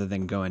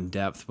go in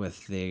depth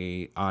with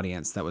the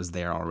audience that was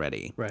there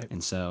already. Right.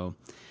 And so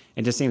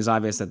it just seems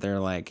obvious that they're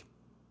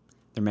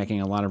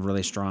making a lot of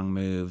really strong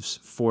moves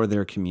for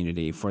their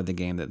community, for the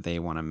game that they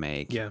want to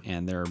make. Yeah.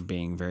 And they're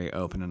being very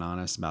open and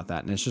honest about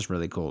that. And it's just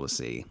really cool to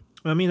see.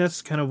 I mean,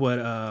 that's kind of what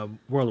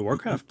World of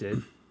Warcraft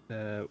did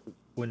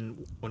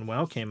when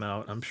WoW came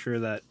out. I'm sure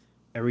that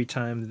every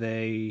time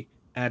they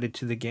added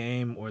to the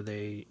game or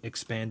they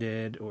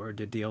expanded or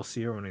did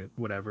DLC or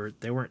whatever,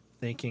 they weren't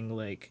thinking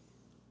like,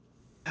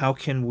 how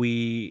can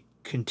we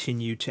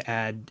continue to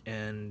add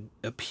and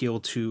appeal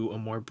to a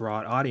more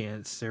broad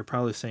audience? They're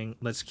probably saying,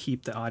 let's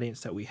keep the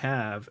audience that we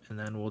have, and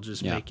then we'll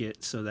just make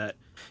it so that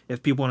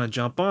if people want to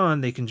jump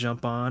on, they can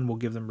jump on. We'll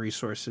give them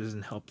resources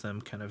and help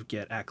them kind of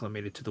get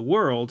acclimated to the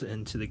world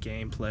and to the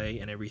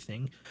gameplay and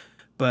everything.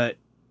 But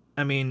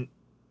I mean,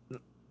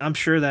 I'm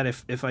sure that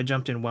if I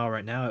jumped in WoW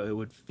right now, it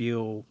would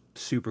feel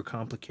super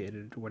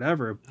complicated or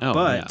whatever. Oh,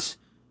 but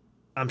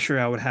I'm sure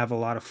I would have a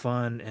lot of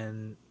fun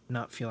and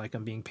not feel like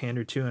I'm being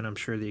pandered to. And I'm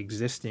sure the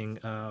existing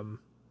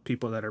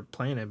people that are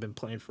playing have been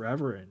playing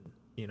forever. And,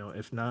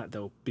 if not,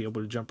 they'll be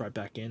able to jump right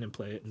back in and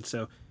play it. And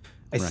so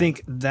I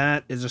think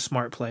that is a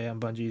smart play on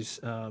Bungie's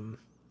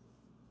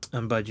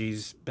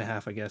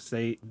behalf, I guess.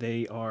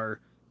 They are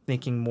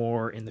thinking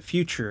more in the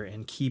future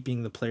and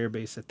keeping the player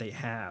base that they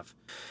have.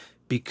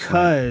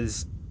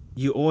 Because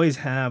you always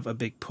have a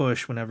big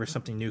push whenever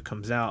something new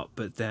comes out,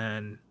 but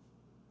then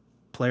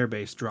player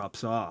base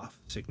drops off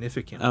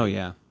significantly. Oh,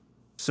 yeah.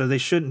 So they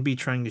shouldn't be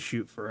trying to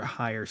shoot for a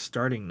higher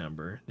starting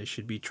number. They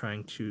should be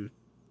trying to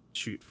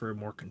shoot for a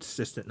more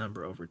consistent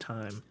number over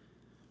time.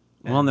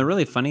 Well, and the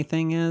really funny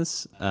thing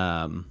is,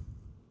 I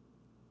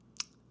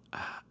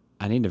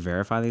need to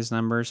verify these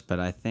numbers, but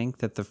I think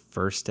that the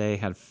first day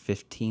had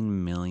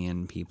 15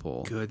 million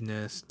people.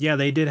 Goodness. Yeah,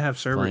 they did have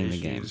server playing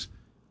issues.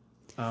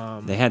 the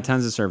game. They had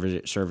tons of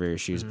server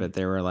issues, but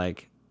they were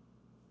like,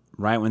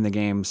 right when the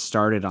game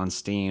started on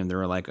Steam, there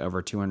were like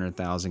over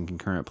 200,000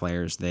 concurrent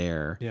players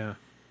there. Yeah.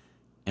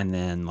 And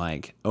then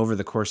like over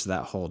the course of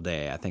that whole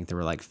day, I think there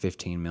were like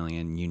 15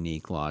 million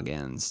unique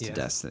logins to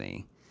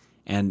Destiny.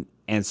 And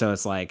so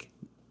it's like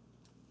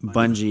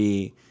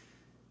Bungie,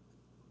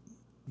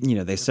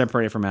 they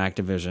separated from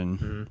Activision.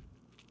 Mm-hmm.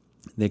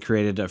 They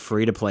created a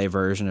free-to-play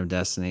version of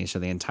Destiny, so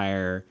the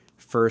entire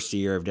first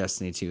year of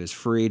Destiny 2 is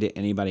free to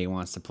anybody who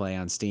wants to play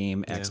on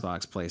Steam,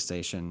 Xbox,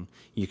 PlayStation.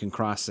 You can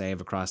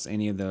cross-save across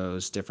any of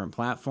those different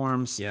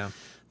platforms. Yeah.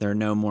 There are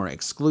no more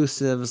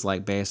exclusives,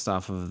 like based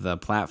off of the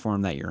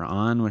platform that you're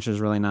on, which is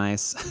really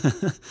nice.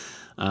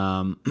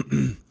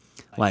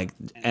 Like,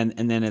 and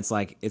then it's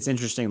like, it's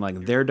interesting,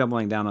 like they're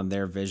doubling down on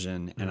their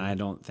vision, and I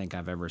don't think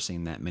I've ever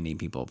seen that many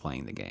people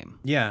playing the game.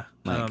 Yeah.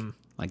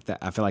 Like that,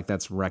 I feel like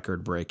that's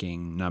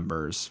record-breaking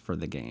numbers for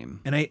the game.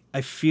 And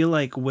I feel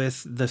like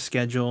with the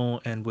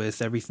schedule and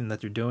with everything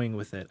that they're doing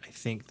with it, I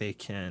think they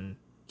can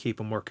keep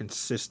a more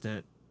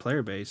consistent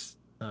player base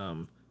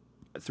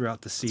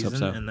throughout the season.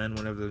 So. And then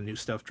whenever the new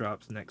stuff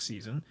drops next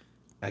season,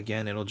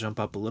 again, it'll jump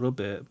up a little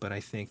bit, but I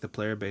think the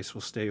player base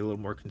will stay a little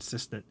more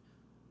consistent.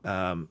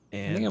 And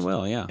I think it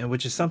will, yeah. And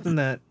which is something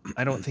that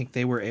I don't think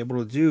they were able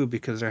to do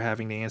because they're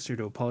having to answer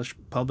to a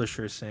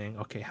publisher saying,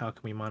 okay, how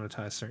can we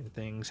monetize certain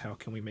things? How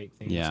can we make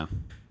things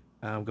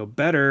go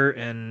better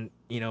and,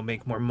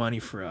 make more money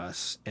for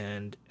us?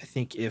 And I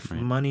think if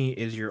money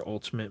is your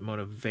ultimate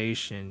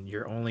motivation,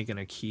 you're only going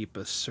to keep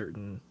a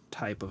certain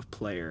type of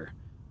player.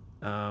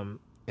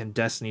 and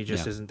Destiny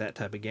just Yeah. isn't that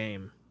type of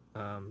game.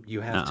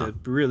 You have to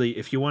really,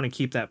 if you want to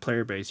keep that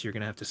player base, you're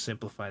gonna have to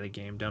simplify the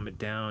game, dumb it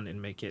down,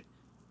 and make it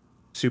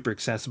super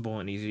accessible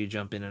and easy to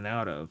jump in and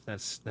out of.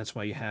 That's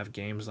why you have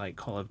games like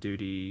Call of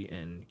Duty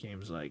and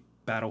games like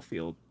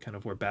Battlefield, kind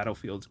of where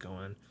Battlefield's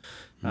going,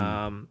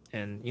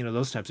 and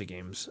those types of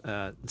games.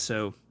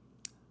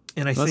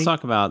 And I Let's think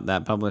talk about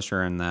that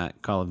publisher and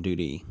that Call of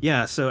Duty.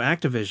 yeah, so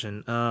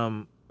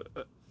Activision.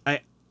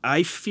 I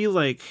I feel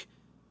like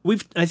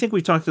I think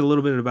we've talked a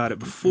little bit about it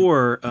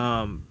before.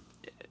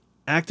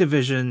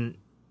 Activision,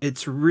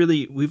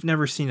 we've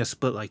never seen a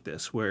split like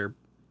this where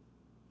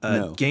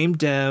No. game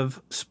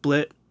dev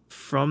split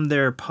from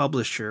their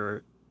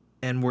publisher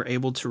and were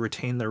able to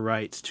retain the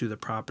rights to the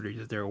property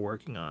that they're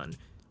working on.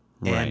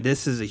 Right. And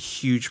this is a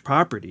huge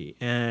property.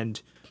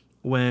 And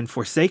when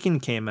Forsaken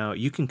came out,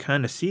 you can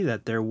kind of see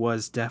that there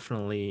was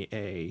definitely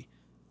a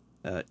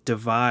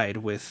divide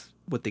with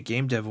what the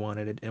game dev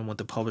wanted and what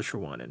the publisher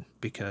wanted,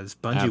 because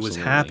Bungie was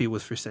Absolutely. happy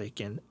with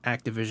Forsaken,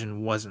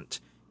 Activision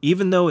wasn't.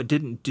 Even though it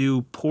didn't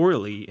do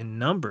poorly in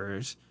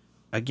numbers,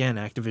 again,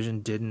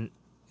 Activision didn't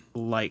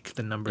like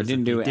the numbers. It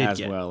didn't that do they it did as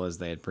get. well as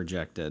they had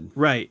projected,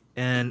 Right.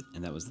 And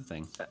that was the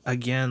thing.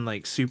 again,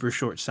 like super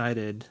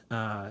short-sighted.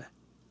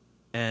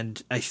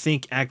 And I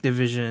think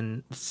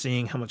Activision,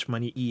 seeing how much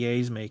money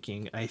EA's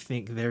making, I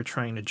think they're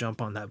trying to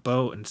jump on that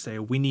boat and say,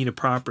 we need a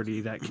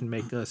property that can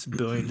make us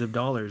billions of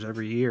dollars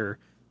every year,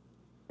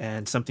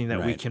 and something that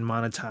we Right. can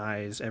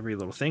monetize every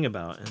little thing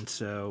about. And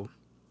so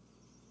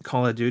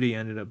Call of Duty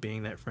ended up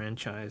being that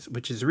franchise,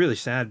 which is really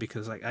sad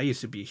because like I used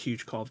to be a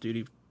huge Call of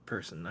Duty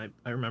person.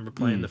 I remember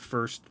playing the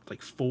first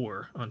like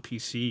 4 on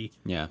PC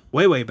Yeah.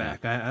 way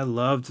back. I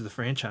loved the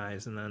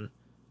franchise, and then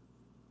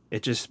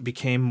it just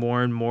became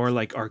more and more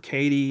like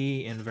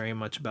arcadey and very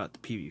much about the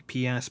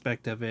PvP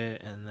aspect of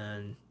it, and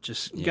then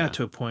just Yeah. got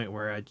to a point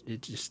where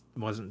it just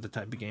wasn't the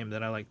type of game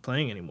that I like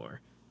playing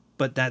anymore.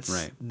 But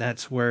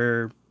that's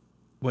where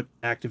what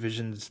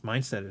Activision's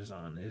mindset is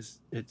on, is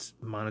it's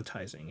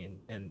monetizing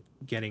and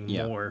getting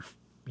more,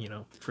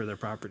 for their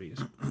properties.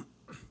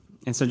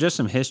 And so just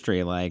some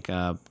history, like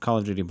Call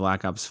of Duty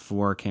Black Ops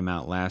 4 came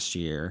out last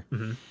year.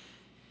 Mm-hmm.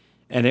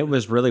 And it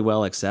was really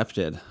well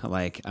accepted.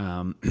 Like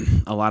a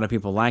lot of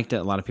people liked it.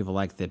 A lot of people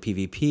liked the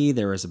PvP.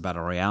 There was a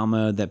battle royale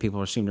mode that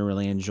people seemed to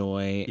really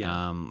enjoy.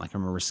 Yeah. Like I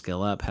remember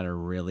Skill Up had a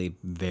really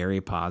very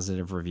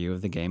positive review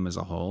of the game as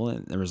a whole.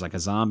 And there was like a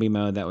zombie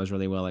mode that was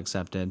really well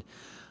accepted.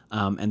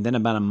 And then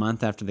about a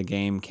month after the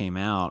game came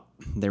out,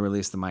 they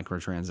released the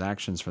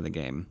microtransactions for the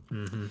game,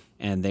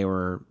 and they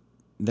were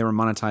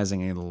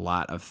monetizing a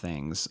lot of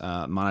things,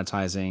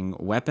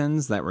 monetizing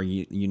weapons that were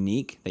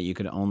unique that you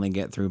could only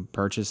get through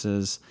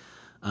purchases.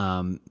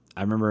 I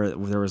remember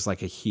there was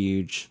like a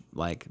huge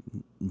like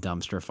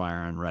dumpster fire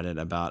on Reddit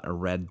about a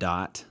red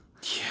dot.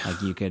 Yeah.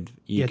 Like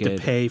you had to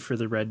pay for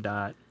the red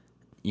dot.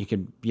 You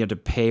had to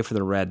pay for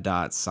the red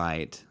dot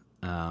site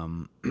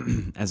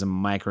as a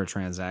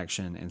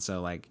microtransaction, and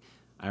so like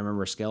I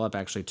remember Scale Up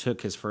actually took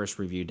his first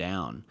review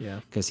down,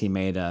 because he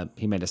made a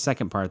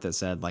second part that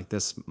said like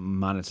this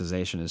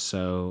monetization is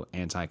so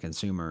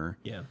anti-consumer,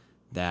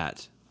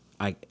 that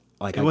I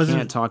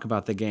can't talk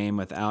about the game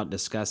without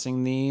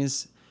discussing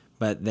these.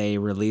 But they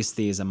released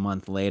these a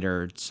month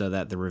later so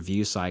that the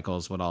review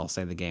cycles would all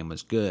say the game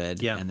was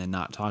good, and then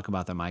not talk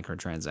about the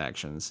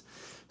microtransactions.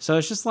 So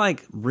it's just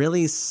like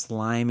really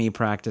slimy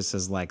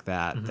practices like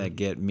that that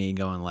get me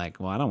going like,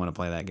 well, I don't want to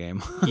play that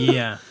game.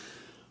 Yeah.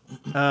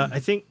 I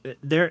think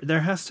there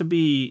has to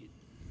be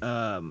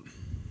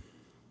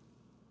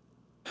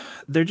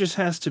there just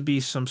has to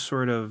be some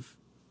sort of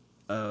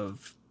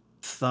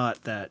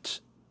thought that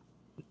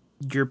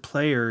your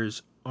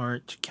players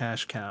aren't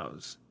cash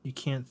cows. You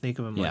can't think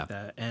of them like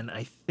that. And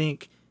I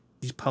think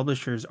these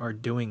publishers are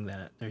doing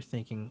that. They're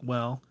thinking,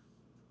 well,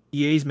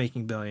 EA's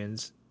making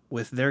billions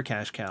with their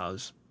cash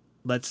cows.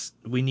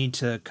 We need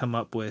to come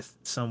up with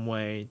some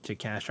way to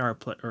cash our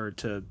or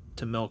to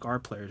milk our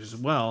players as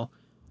well.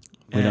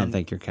 We don't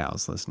think you're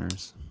cows,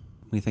 listeners.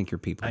 We think you're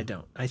people. I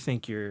don't. I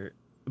think you're.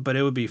 But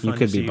it would be fun. You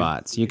could be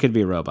bots. You could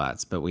be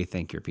robots, but we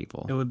think you're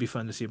people. It would be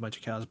fun to see a bunch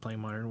of cows playing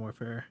Modern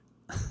Warfare.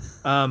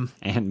 And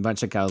a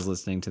bunch of cows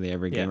listening to the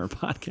Every Gamer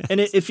podcast. And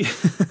if you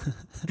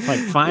like,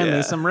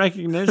 finally some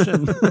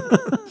recognition.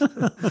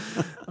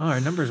 Our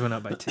numbers went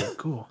up by 2.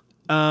 Cool.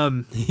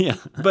 Yeah.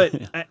 But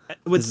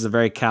this is a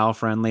very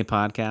cow-friendly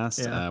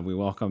podcast. Yeah. We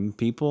welcome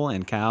people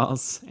and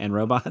cows and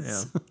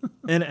robots. Yeah.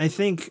 And I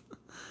think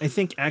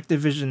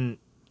Activision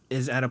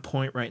is at a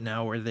point right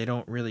now where they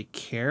don't really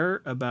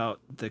care about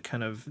the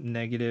kind of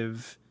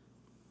negative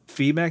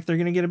feedback they're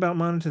going to get about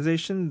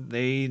monetization.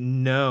 They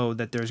know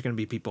that there's going to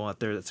be people out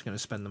there that's going to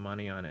spend the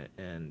money on it,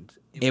 and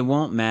it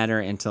won't matter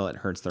until it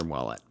hurts their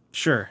wallet.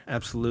 Sure,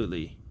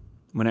 absolutely.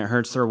 When it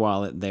hurts their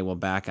wallet, they will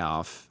back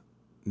off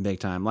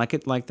big time, like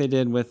they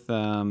did with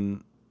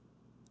EA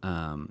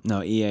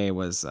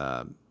was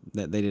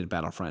they did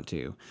Battlefront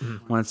 2.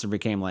 Once there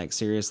became like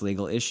serious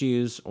legal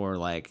issues or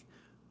like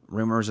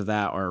rumors of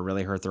that, or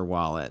really hurt their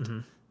wallet,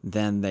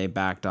 then they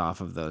backed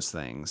off of those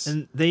things.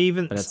 And they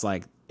even, but it's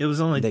like it was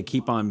only they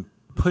keep on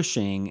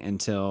pushing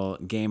until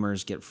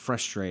gamers get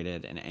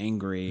frustrated and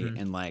angry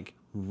and like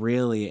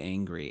really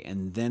angry,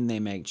 and then they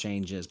make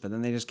changes, but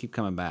then they just keep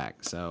coming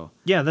back. So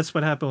Yeah, that's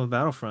what happened with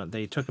Battlefront.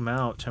 They took him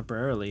out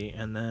temporarily,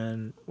 and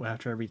then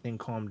after everything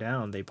calmed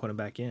down, they put him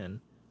back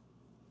in.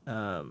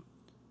 Um,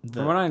 from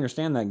the what I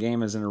understand, that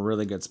game is in a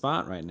really good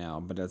spot right now,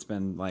 but it's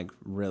been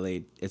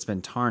it's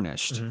been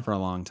tarnished for a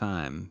long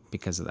time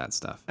because of that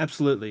stuff.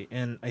 Absolutely,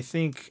 and I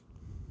think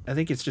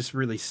it's just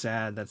really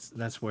sad.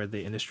 That's where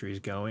the industry is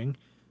going.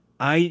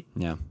 I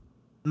Yeah.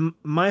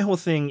 My whole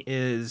thing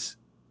is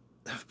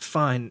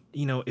fine.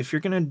 You know,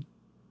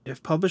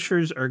 if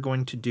publishers are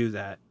going to do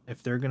that,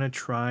 if they're gonna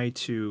try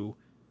to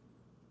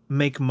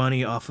make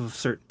money off of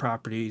certain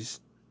properties,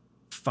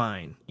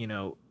 fine. You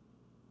know,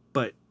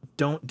 but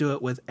don't do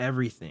it with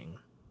everything.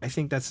 I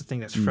think that's the thing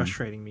that's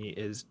frustrating me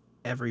is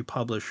every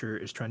publisher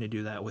is trying to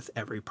do that with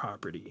every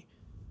property.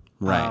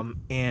 Right.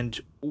 And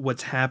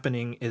what's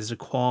happening is the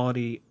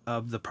quality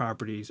of the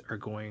properties are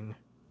going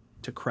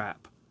to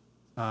crap.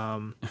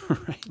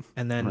 Right.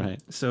 And then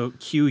Right. so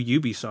cue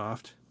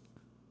Ubisoft.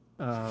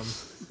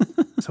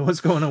 So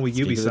what's going on with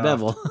Speak Ubisoft? of the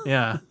devil.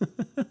 Yeah.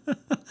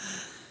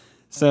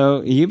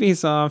 So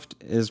Ubisoft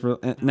is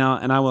now,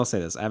 and I will say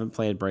this: I haven't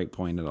played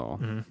Breakpoint at all,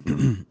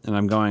 and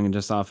I'm going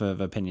just off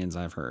of opinions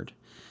I've heard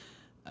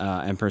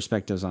and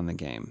perspectives on the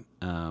game.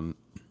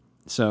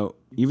 So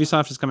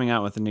Ubisoft is coming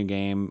out with a new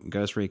game,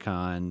 Ghost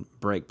Recon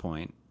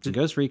Breakpoint. So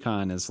Ghost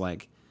Recon is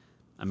like,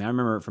 I mean, I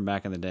remember it from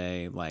back in the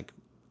day, like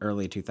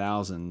early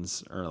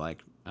 2000s, or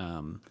like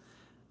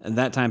in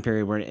that time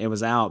period where it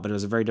was out, but it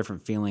was a very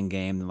different feeling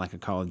game than like a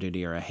Call of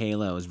Duty or a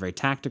Halo. It was very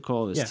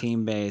tactical. It was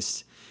team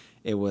based.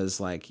 It was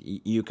like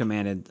you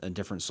commanded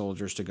different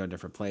soldiers to go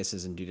different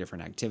places and do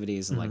different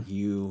activities, and like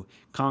you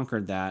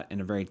conquered that in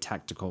a very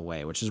tactical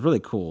way, which is really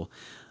cool.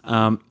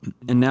 And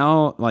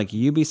now, like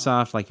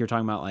Ubisoft, like you're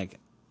talking about, like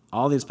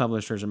all these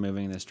publishers are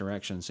moving in this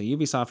direction. So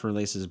Ubisoft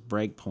releases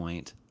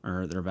Breakpoint,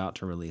 or they're about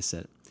to release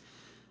it.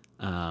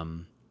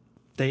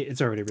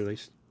 It's already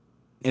released.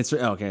 It's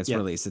okay. It's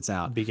released. It's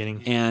out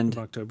Beginning and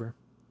of October.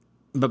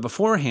 But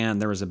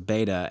beforehand, there was a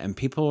beta, and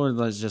people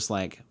were just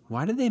like,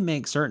 why did they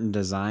make certain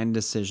design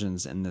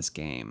decisions in this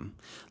game?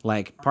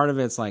 Like, part of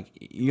it's like,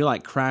 you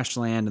like crash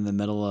land in the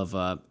middle of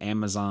a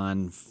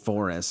Amazon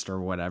forest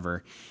or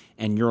whatever,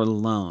 and you're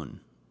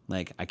alone.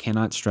 Like, I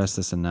cannot stress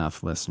this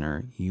enough,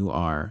 listener. You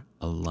are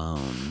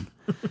alone.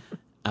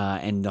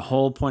 And the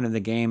whole point of the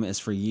game is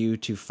for you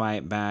to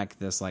fight back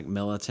this like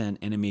militant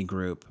enemy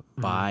group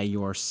by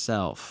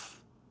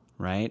yourself,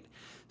 right?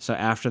 So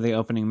after the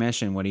opening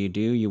mission, what do?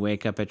 You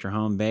wake up at your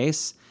home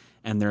base,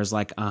 and there's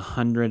like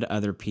 100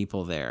 other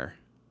people there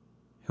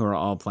who are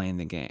all playing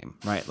the game,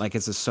 right? Like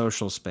it's a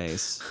social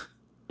space.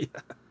 Yeah.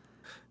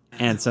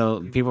 And so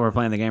people who are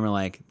playing the game are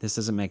like, this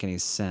doesn't make any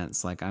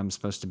sense. Like, I'm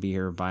supposed to be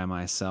here by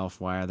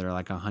myself. Why are there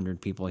like 100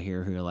 people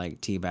here who are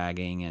like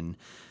teabagging and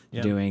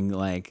doing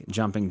like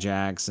jumping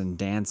jacks and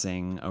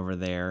dancing over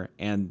there?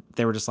 And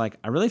they were just like,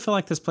 I really feel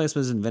like this place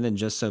was invented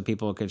just so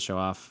people could show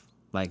off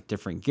like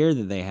different gear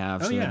that they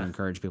have, so they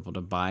encourage people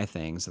to buy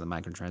things in the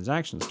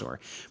microtransaction store.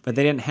 But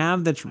they didn't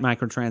have the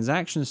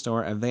microtransaction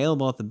store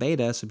available at the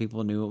beta, so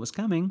people knew it was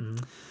coming.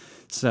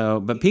 So,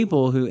 but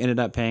people who ended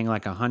up paying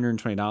like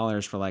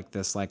 $120 for like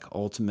this like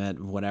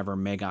ultimate whatever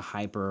mega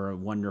hyper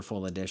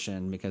wonderful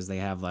edition, because they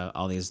have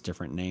all these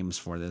different names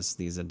for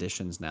these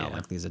editions now,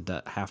 like these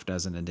half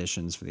dozen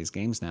editions for these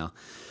games now,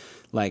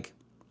 like.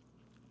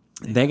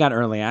 They got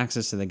early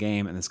access to the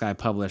game, and this guy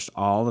published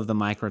all of the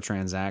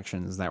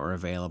microtransactions that were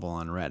available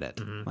on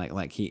Reddit.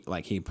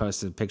 Like he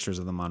posted pictures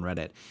of them on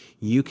Reddit.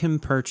 You can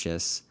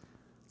purchase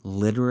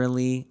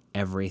literally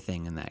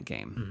everything in that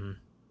game.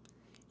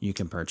 You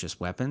can purchase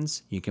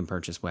weapons. You can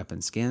purchase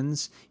weapon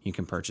skins. You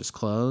can purchase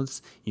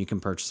clothes. You can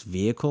purchase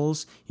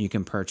vehicles. You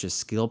can purchase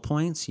skill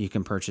points. You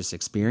can purchase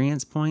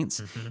experience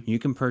points. You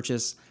can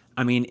purchase.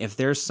 I mean, if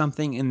there's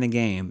something in the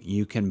game,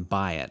 you can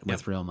buy it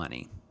with real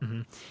money.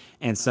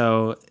 And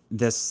so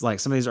this,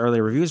 like some of these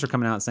early reviews are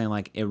coming out saying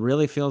like, it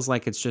really feels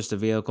like it's just a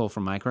vehicle for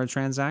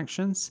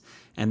microtransactions.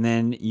 And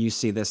then you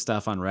see this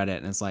stuff on Reddit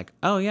and it's like,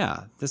 oh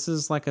yeah, this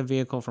is like a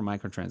vehicle for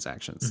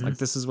microtransactions. Like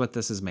this is what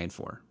this is made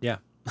for. Yeah.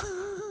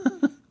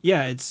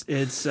 Yeah. It's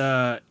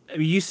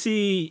you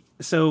see,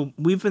 so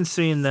we've been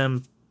seeing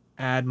them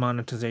add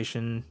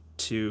monetization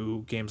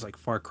to games like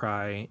Far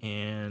Cry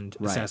and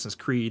Assassin's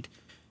Creed.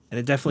 And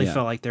it definitely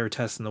felt like they were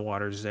testing the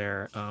waters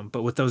there.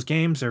 But with those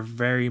games, they're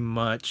very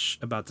much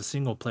about the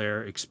single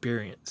player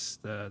experience,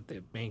 the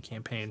main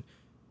campaign.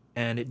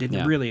 And it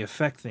didn't really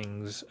affect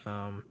things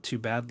too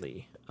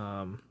badly.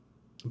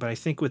 But I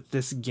think with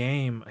this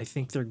game, I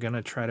think they're going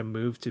to try to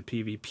move to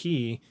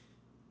PvP.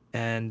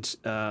 And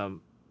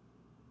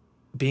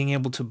being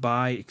able to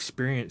buy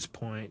experience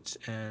points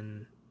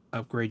and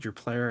upgrade your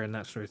player and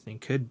that sort of thing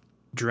could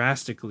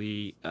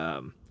drastically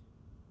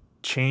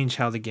change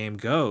how the game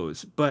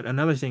goes. But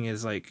another thing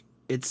is like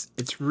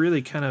it's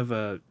really kind of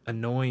a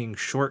annoying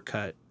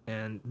shortcut,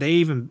 and they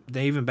even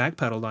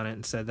backpedaled on it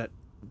and said that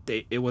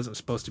it wasn't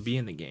supposed to be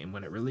in the game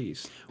when it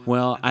released.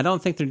 Well, I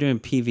don't think they're doing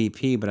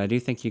PvP, but I do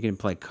think you can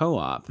play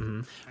co-op.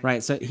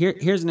 Right. So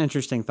here's an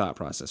interesting thought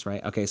process,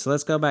 right? Okay, so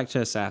let's go back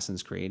to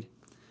Assassin's Creed.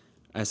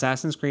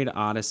 Assassin's Creed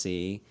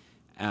Odyssey,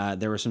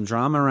 there was some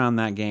drama around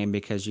that game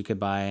because you could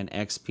buy an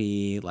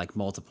XP like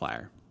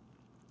multiplier.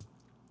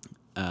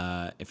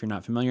 If you're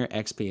not familiar,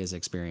 XP is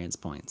experience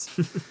points,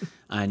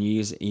 and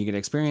you get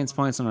experience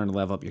points in order to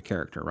level up your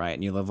character, right?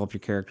 And you level up your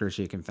character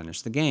so you can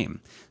finish the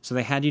game. So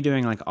they had you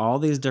doing like all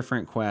these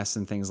different quests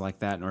and things like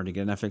that in order to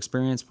get enough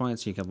experience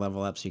points so you could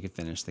level up so you could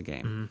finish the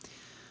game.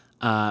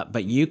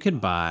 But you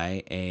could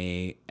buy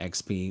a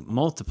XP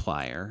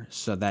multiplier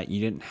so that you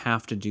didn't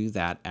have to do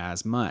that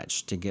as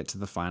much to get to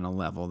the final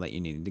level that you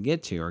needed to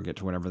get to, or get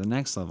to whatever the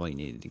next level you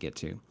needed to get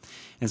to.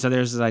 And so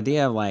there's this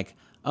idea of like,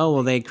 oh,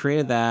 well, they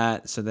created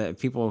that so that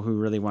people who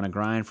really want to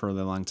grind for a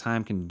really long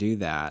time can do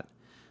that.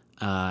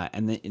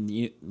 And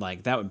then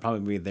like that would probably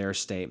be their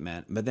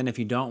statement. But then if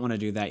you don't want to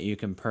do that, you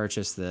can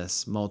purchase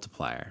this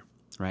multiplier,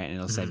 right? And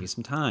it'll save you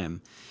some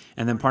time.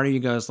 And then part of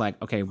you goes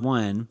like, okay,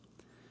 one,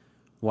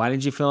 why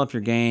did you fill up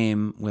your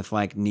game with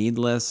like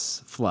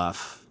needless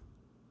fluff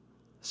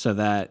so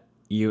that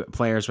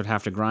players would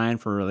have to grind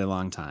for a really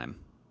long time,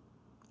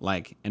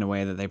 like in a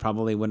way that they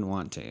probably wouldn't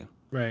want to?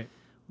 Right.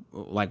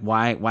 Like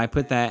why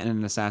put that in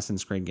an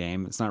Assassin's Creed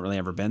game? It's not really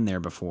ever been there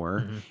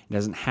before. It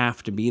doesn't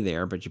have to be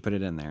there, but you put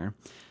it in there.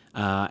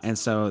 And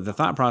so the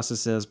thought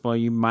process is, well,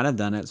 you might have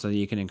done it so that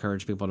you can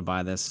encourage people to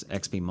buy this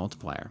XP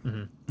multiplier.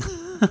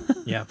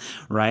 Yeah.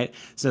 Right?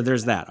 So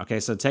there's that. Okay,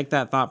 so take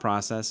that thought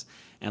process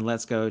and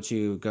let's go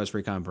to Ghost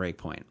Recon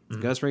Breakpoint.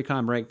 Ghost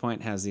Recon Breakpoint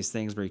has these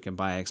things where you can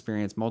buy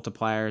experience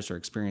multipliers or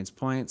experience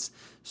points.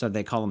 So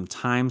they call them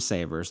time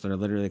savers. They're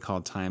literally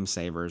called time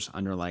savers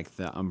under like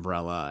the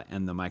umbrella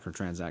and the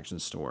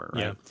microtransaction store,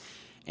 right? Yeah.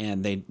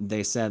 And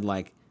they said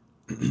like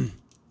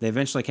they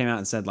eventually came out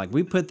and said, like,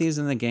 we put these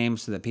in the game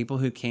so that people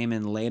who came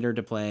in later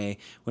to play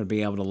would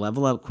be able to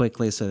level up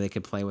quickly so they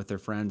could play with their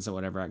friends at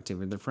whatever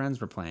activity their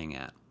friends were playing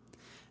at.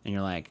 And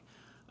you're like,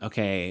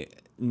 okay,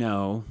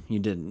 no, you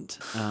didn't.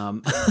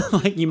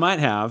 Like, you might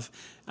have,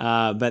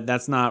 but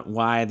that's not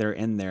why they're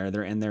in there.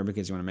 They're in there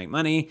because you want to make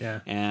money,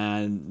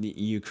 and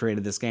you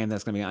created this game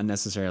that's going to be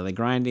unnecessarily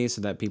grindy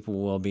so that people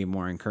will be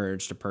more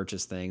encouraged to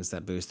purchase things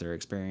that boost their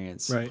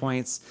experience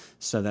points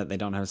so that they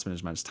don't have to spend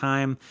as much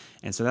time.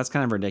 And so that's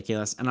kind of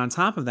ridiculous. And on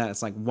top of that,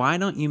 it's like, why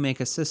don't you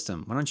make a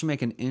system? Why don't you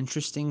make an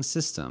interesting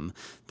system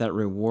that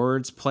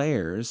rewards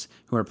players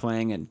who are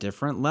playing at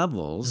different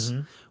levels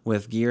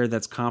with gear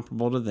that's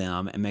comparable to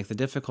them and make the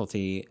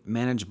difficulty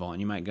manageable?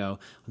 And you might go, well,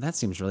 that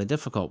seems really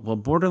difficult. Well,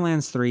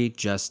 Borderlands 3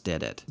 just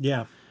did it.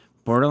 Yeah.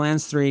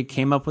 Borderlands 3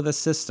 came up with a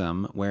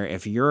system where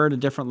if you're at a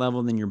different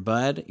level than your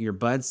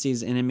bud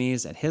sees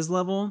enemies at his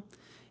level,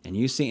 and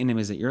you see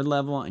enemies at your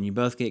level, and you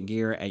both get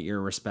gear at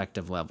your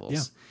respective levels.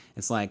 Yeah.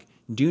 It's like,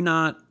 do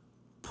not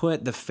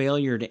put the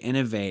failure to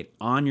innovate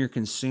on your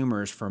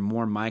consumers for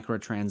more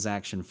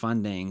microtransaction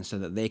funding so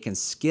that they can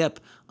skip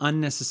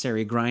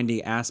unnecessary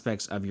grindy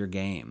aspects of your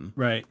game.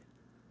 Right.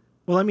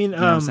 Well, I mean, you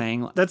know what I'm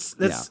saying?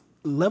 That's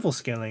level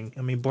scaling.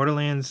 I mean,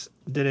 Borderlands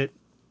did it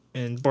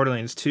in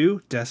Borderlands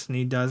 2.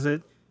 Destiny does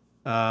it.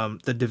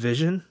 The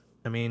Division.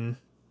 I mean,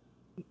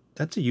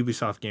 that's a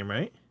Ubisoft game,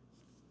 right?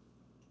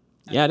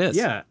 Yeah, it is.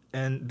 Yeah,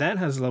 and that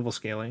has level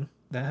scaling.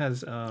 That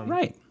has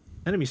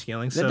enemy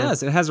scaling. So it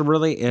does. It has a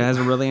really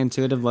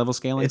intuitive level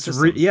scaling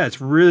system.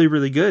 It's really,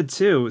 really good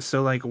too.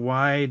 So like,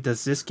 why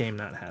does this game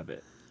not have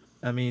it?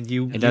 I mean,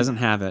 it doesn't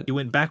have it. You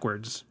went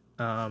backwards.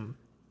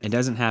 It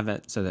doesn't have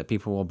it so that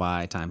people will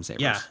buy time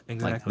savers. Yeah,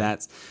 exactly. Like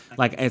that's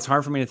like, it's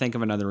hard for me to think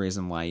of another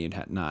reason why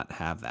you'd not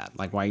have that.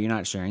 Like, why you're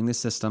not sharing these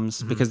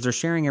systems, because they're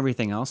sharing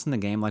everything else in the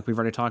game. Like, we've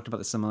already talked about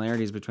the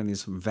similarities between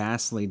these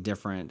vastly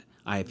different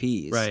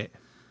IPs, right?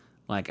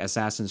 Like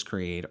Assassin's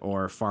Creed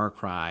or Far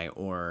Cry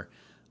or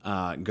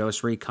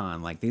Ghost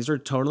Recon. Like, these are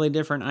totally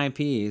different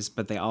IPs,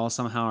 but they all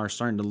somehow are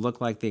starting to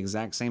look like the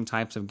exact same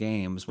types of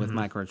games with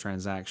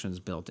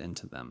microtransactions built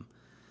into them.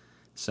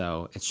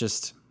 So it's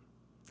just,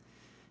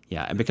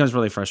 yeah, it becomes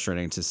really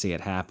frustrating to see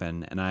it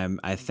happen. And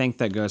I think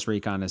that Ghost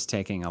Recon is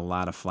taking a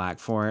lot of flack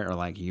for it, or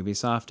like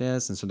Ubisoft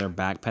is. And so they're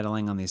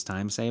backpedaling on these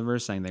time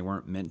savers, saying they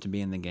weren't meant to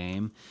be in the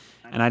game.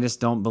 And I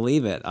just don't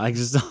believe it. I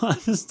just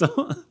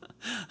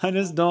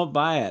don't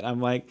buy it.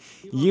 I'm like,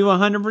 you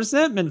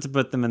 100% meant to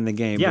put them in the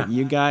game, but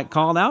you got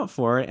called out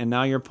for it, and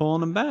now you're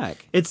pulling them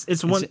back.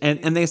 It's one,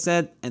 and they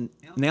said, and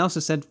they also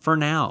said for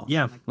now.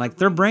 Yeah, like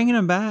they're bringing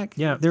them back.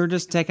 Yeah, they're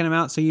just taking them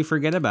out so you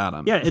forget about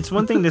them. Yeah, it's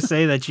one thing to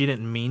say that you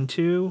didn't mean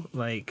to.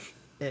 Like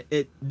I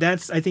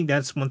think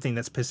that's one thing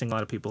that's pissing a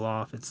lot of people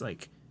off. It's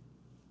like,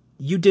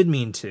 you did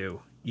mean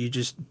to. You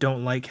just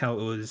don't like how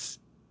it was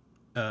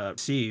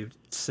received.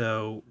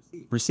 So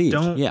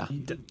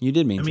you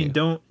did mean to. I mean,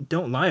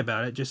 don't lie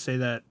about it. Just say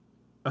that,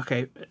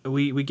 okay,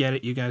 we get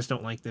it. You guys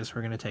don't like this.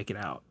 We're gonna take it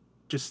out.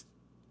 Just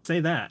say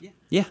that.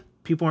 Yeah.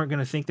 People aren't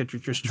gonna think that you're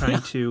just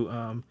trying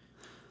to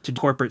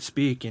corporate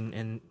speak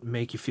and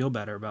make you feel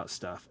better about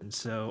stuff. And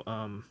so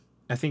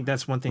I think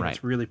that's one thing Right.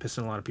 that's really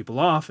pissing a lot of people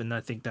off, and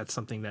I think that's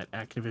something that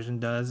Activision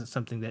does, and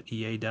something that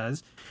EA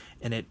does,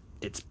 and it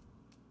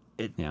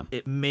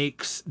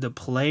makes the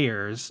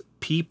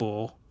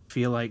people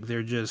feel like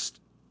they're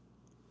just,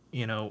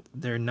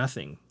 they're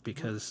nothing,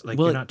 because like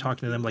you're not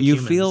talking to them like you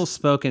humans. feel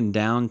spoken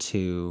down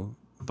to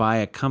by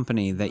a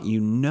company that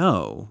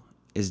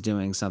is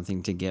doing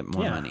something to get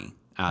more money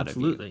out of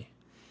you. Absolutely.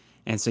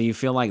 And so you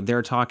feel like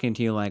they're talking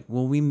to you like,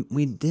 well,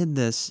 we did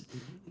this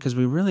because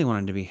we really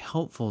wanted to be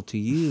helpful to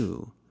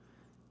you.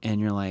 And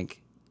you're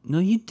like, no,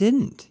 you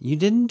didn't. You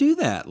didn't do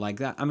that like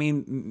that. I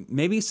mean,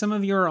 maybe some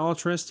of you are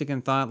altruistic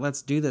and thought,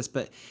 let's do this,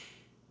 but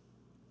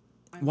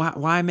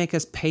why make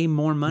us pay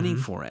more money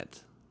for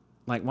it?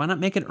 Like, why not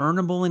make it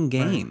earnable in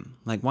game?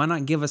 Right. Like, why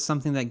not give us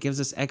something that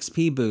gives us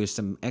XP boost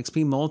and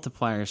XP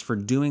multipliers for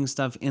doing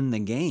stuff in the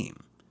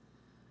game?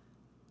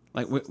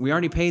 Like, we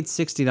already paid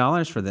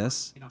 $60 for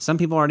this. Some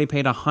people already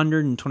paid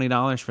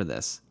 $120 for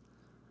this.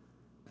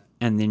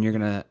 And then you're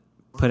going to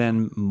put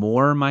in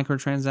more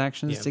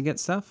microtransactions to get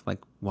stuff? Like,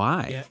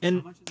 why? Yeah,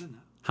 and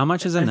how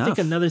much is enough? I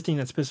think another thing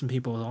that's pissing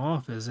people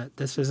off is that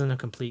this isn't a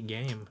complete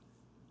game.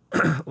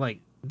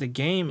 Like, the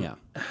game,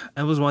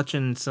 I was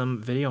watching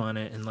some video on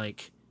it, and,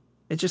 like,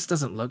 it just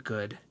doesn't look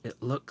good. It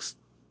looks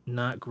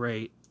not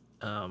great.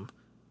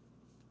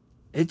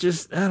 It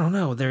just, I don't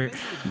know. The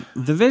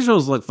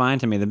visuals look fine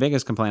to me. The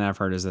biggest complaint I've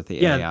heard is that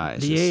the AI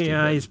is the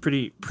AI is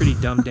pretty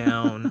dumbed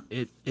down.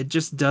 It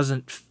just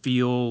doesn't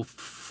feel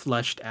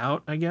fleshed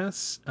out, I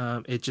guess.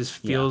 It just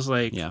feels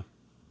like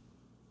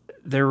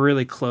they're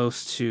really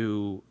close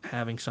to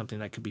having something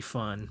that could be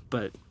fun.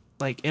 But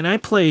like, and I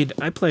played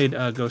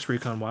Ghost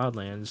Recon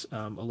Wildlands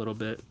a little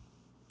bit,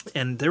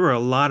 and there were a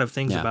lot of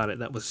things about it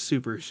that was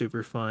super,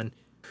 super fun.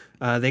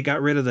 They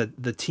got rid of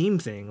the team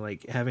thing,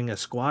 like having a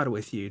squad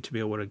with you to be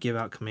able to give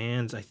out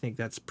commands. I think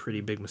that's a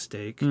pretty big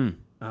mistake.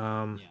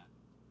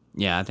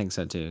 Yeah, I think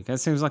so too. That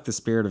seems like the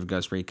spirit of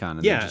Ghost Recon.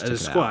 And a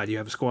squad. You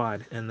have a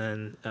squad, and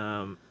then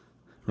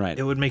right.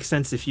 It would make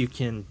sense if you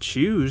can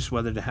choose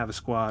whether to have a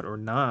squad or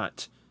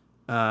not.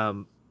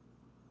 And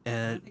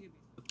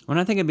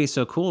I think it'd be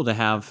so cool to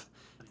have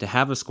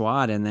a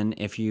squad, and then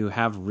if you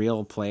have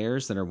real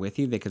players that are with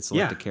you, they could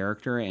select a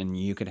character, and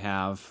you could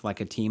have like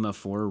a team of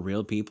 4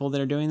 real people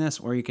that are doing this,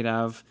 or you could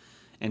have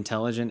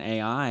intelligent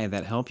AI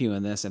that help you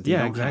in this if you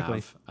don't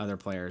have other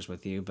players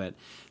with you. But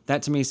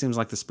that to me seems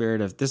like the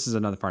spirit of this is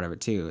another part of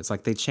it too. It's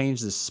like they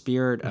changed the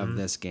spirit of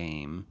this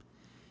game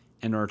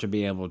in order to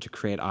be able to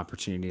create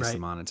opportunities to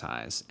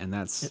monetize, and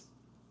that's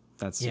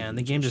and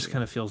the game just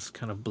kind of feels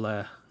kind of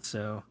bleh.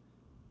 So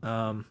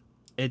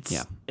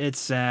it's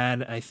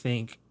sad. I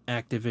think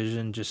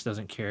Activision just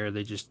doesn't care.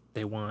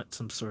 They want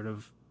some sort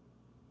of.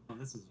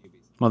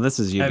 Well, this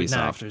is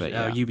Ubisoft, but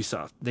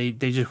Ubisoft. They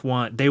just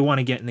want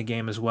to get in the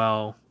game as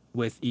well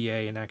with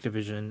EA and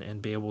Activision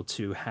and be able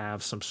to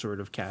have some sort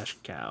of cash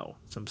cow,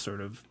 some sort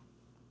of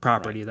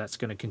property that's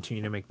going to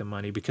continue to make the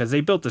money, because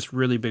they built this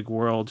really big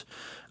world,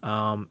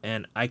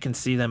 and I can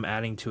see them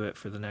adding to it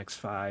for the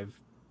next 5-8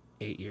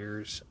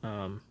 years,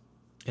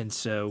 and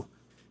so.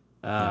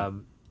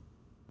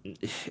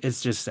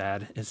 It's just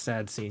sad. It's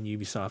sad seeing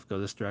Ubisoft go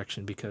this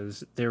direction,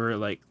 because they were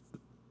like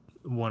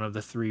one of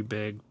the 3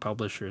 big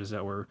publishers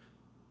that were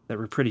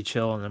pretty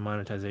chill on the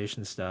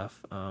monetization stuff.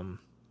 And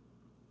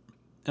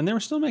they were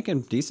still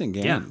making decent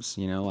games,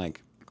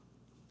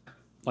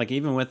 like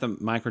even with the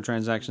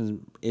microtransaction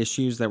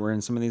issues that were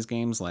in some of these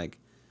games, like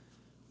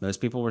most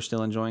people were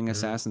still enjoying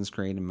Assassin's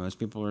Creed, and most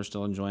people were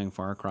still enjoying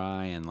Far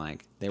Cry, and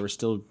like they were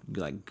still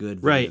like good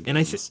video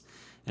games.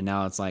 And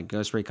now it's like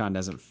Ghost Recon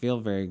doesn't feel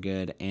very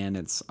good, and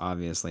it's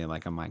obviously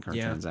like a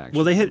microtransaction.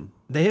 Well, they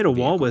hit a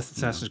wall with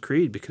Assassin's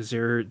Creed, because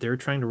they're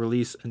trying to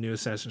release a new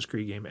Assassin's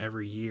Creed game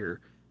every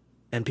year,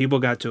 and people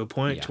got to a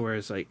point to where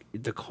it's like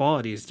the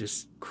quality is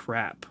just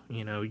crap.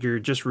 You're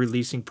just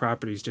releasing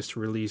properties just to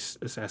release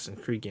Assassin's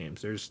Creed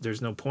games.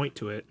 There's no point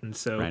to it, and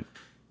so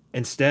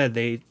instead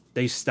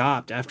they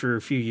stopped after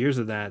a few years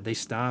of that. They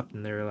stopped,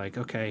 and they're like,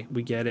 okay,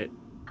 we get it.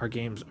 Our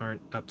games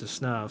aren't up to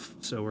snuff,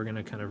 so we're going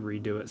to kind of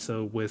redo it.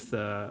 So with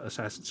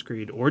Assassin's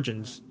Creed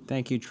Origins...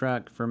 Thank you,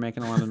 truck, for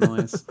making a lot of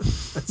noise.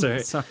 That's all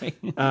right. Sorry.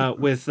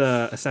 With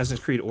Assassin's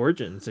Creed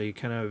Origins, they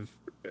kind of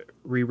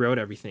rewrote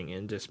everything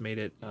and just made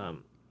it...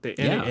 and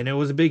it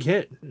was a big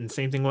hit. And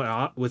same thing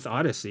with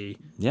Odyssey.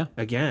 Yeah.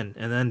 Again.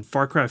 And then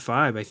Far Cry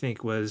 5, I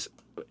think, was...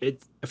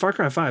 Far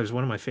Cry 5 is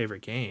one of my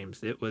favorite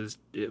games. It was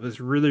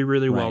really,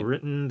 really well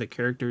written. The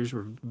characters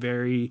were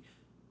very...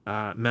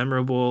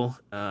 memorable.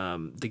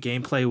 The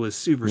gameplay was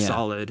super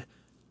solid,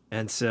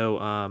 and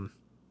so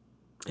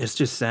it's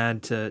just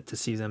sad to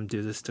see them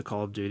do this to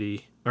Call of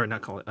Duty, or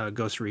not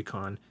Ghost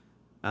Recon,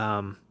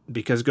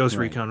 because Ghost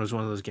Recon was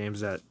one of those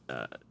games that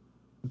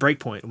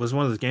Breakpoint was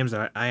one of those games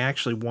that I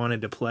actually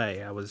wanted to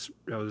play. I was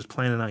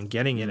planning on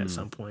getting it at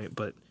some point,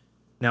 but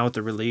now with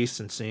the release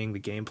and seeing the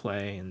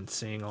gameplay and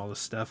seeing all the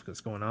stuff that's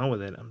going on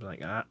with it, I'm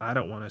like, I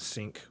don't want to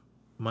sink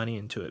money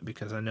into it,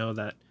 because I know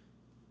that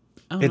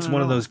it's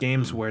one of those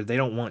games where they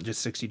don't want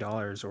just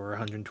 $60 or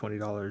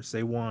 $120.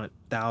 They want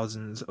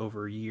thousands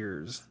over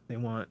years. They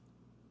want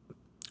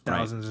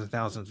thousands and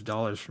thousands of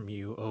dollars from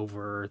you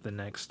over the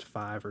next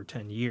 5 or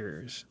 10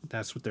 years.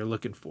 That's what they're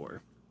looking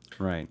for.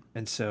 Right.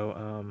 And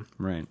so,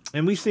 Right.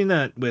 and we've seen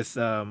that with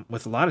a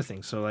lot of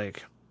things. So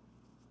like,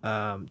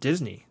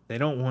 Disney, they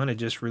don't want to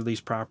just release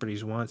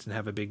properties once and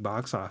have a big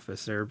box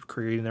office. They're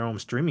creating their own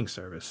streaming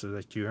service so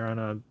that you're on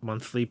a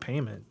monthly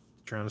payment.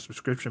 You're on a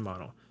subscription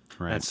model.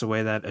 Right. That's the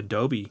way that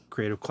Adobe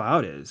Creative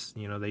Cloud is.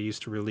 You know, they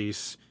used to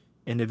release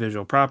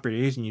individual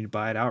properties and you'd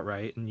buy it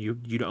outright and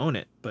you'd own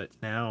it. But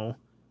now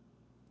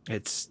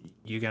it's,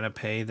 you got to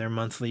pay their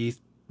monthly,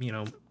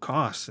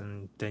 costs,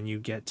 and then you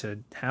get to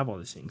have all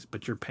these things.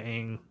 But you're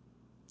paying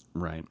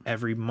right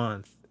every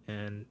month,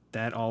 and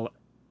that all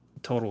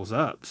totals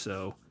up.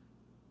 So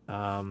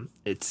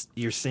it's,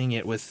 you're seeing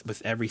it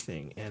with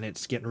everything, and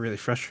it's getting really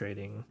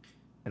frustrating.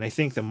 And I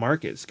think the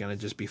market's going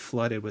to just be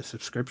flooded with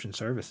subscription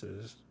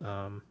services.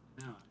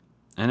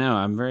 I know.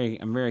 I'm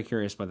very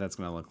curious what that's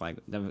going to look like,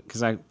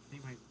 because in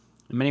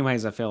many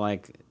ways I feel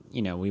like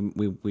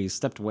we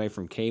stepped away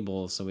from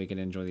cable so we could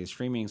enjoy these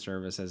streaming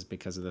services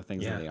because of the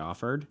things that they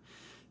offered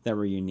that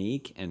were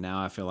unique, and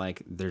now I feel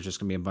like there's just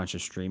going to be a bunch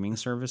of streaming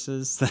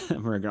services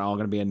that we're all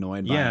going to be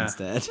annoyed by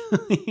instead.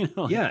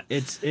 Yeah,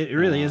 it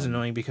really is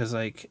annoying, because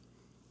like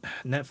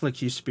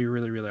Netflix used to be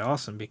really, really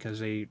awesome because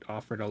they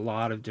offered a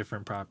lot of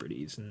different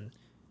properties, and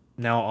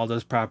now all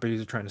those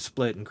properties are trying to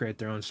split and create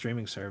their own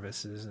streaming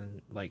services,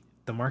 and like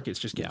the market's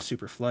just getting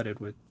super flooded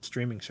with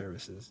streaming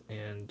services.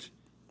 And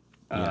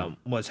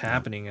what's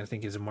happening, I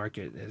think, is the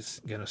market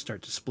is going to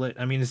start to split.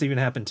 I mean, it's even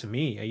happened to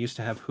me. I used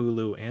to have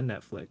Hulu and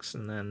Netflix,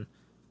 and then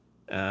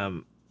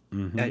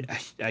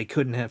I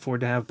couldn't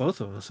afford to have both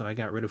of them, so I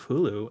got rid of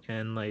Hulu.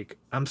 And like,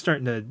 I'm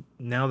starting to,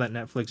 now that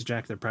Netflix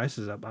jacked their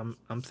prices up,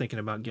 I'm thinking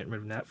about getting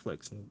rid of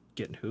Netflix and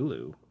getting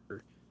Hulu.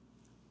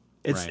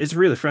 It's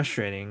really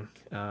frustrating.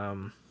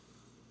 I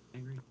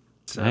agree.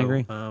 So, I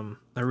agree.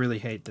 I really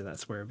hate that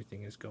that's where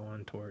everything is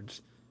going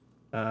towards.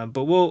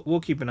 But we'll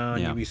keep an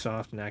eye on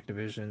Ubisoft and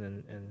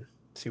Activision and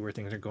see where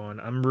things are going.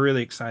 I'm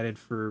really excited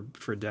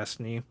for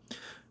Destiny.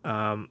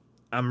 I'm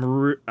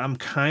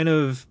kind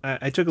of,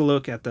 I took a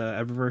look at the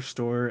Eververse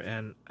store,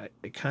 and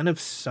it kind of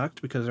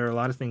sucked because there are a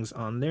lot of things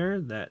on there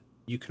that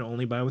you can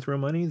only buy with real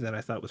money that I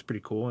thought was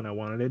pretty cool and I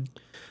wanted.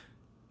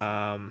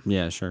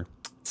 Yeah, sure.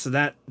 So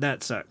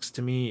that sucks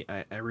to me.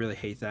 I really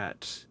hate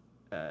that.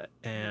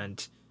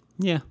 And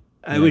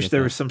I wish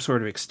there was some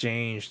sort of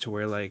exchange to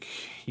where like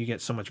you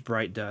get so much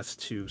bright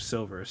dust to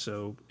silver.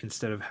 So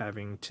instead of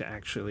having to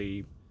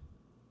actually,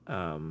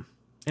 and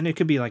it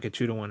could be like a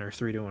 2-to-1 or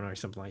 3-to-1 or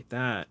something like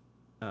that.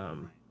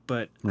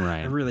 But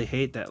I really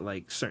hate that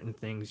like certain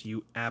things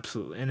you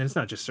absolutely, and it's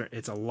not just certain,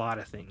 it's a lot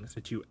of things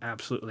that you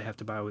absolutely have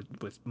to buy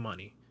with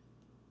money.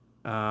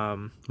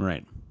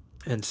 Right.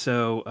 And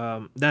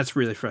so that's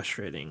really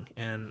frustrating.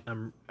 And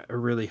I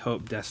really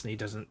hope Destiny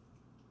doesn't.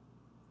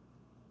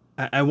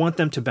 I want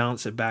them to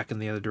bounce it back in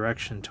the other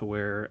direction to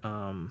where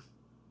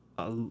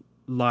a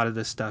lot of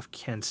this stuff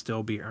can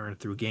still be earned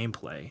through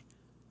gameplay.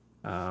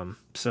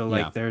 So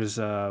like there's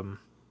an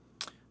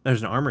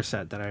armor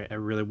set that I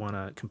really want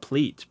to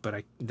complete,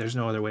 but there's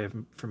no other way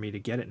for me to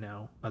get it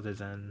now other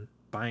than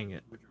buying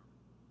it.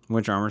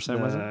 Which armor set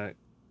was it?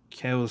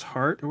 Kale's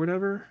Heart or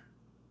whatever.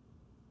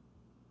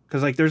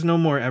 Because like there's no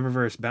more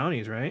Eververse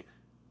bounties, right?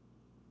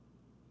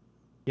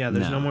 Yeah,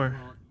 there's no more.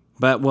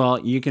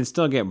 But you can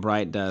still get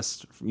bright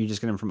dust. You just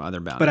get them from other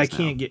bounties. But I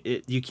can't get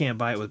it. You can't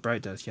buy it with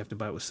bright dust. You have to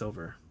buy it with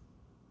silver.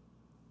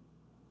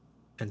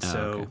 And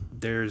so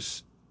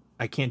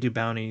I can't do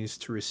bounties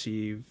to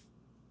receive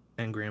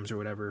engrams or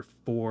whatever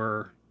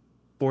for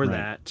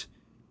that.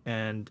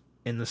 And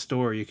in the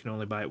store, you can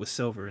only buy it with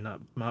silver,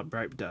 not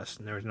bright dust.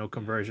 And there's no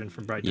conversion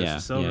from bright dust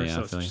to silver.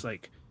 So it's just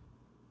like,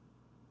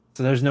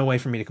 so there's no way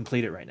for me to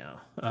complete it right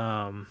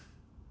now.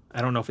 I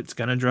don't know if it's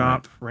gonna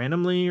drop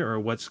randomly or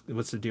what's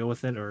the deal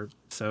with it, or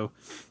so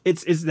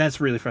it's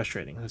that's really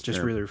frustrating. It's just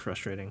really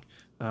frustrating.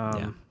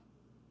 But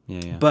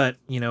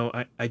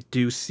I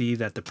do see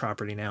that the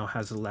property now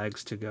has the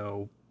legs to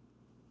go,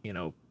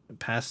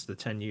 past the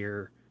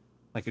 10-year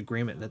like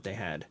agreement that they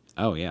had.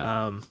 Oh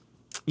yeah.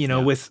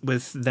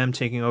 With them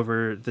taking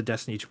over the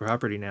Destiny 2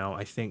 property now,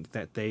 I think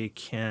that they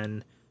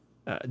can.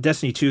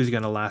 Destiny 2 is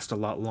going to last a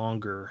lot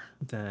longer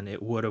than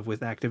it would have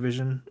with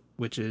Activision,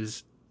 which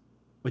is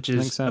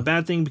a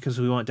bad thing because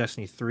we want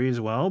Destiny 3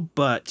 as well,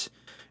 but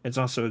it's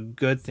also a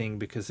good thing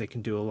because they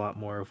can do a lot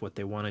more of what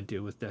they want to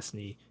do with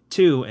Destiny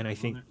 2, and I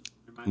think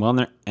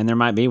there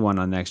might be one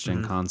on next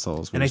gen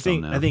consoles. And I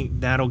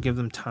think that'll give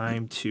them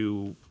time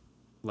to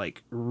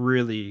like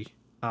really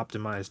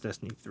optimize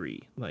Destiny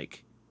 3,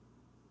 like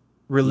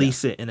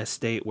release it in a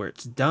state where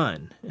it's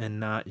done and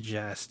not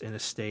just in a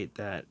state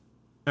that,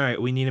 all right,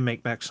 we need to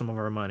make back some of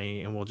our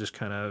money and we'll just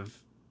kind of,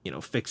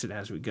 fix it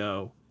as we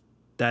go.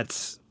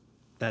 Let's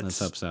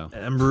hope so.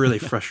 I'm really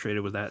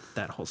frustrated with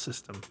that whole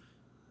system.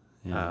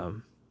 Yeah.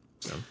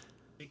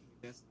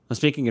 Well,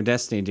 speaking of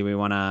Destiny, do we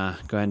want to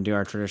go ahead and do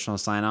our traditional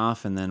sign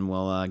off, and then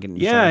we'll get into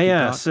Yeah, Shadowkeep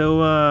yeah. talk?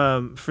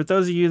 So for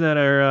those of you that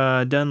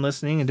are done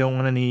listening and don't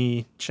want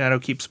any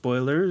Shadowkeep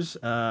spoilers,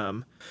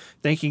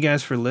 thank you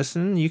guys for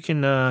listening. You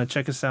can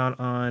check us out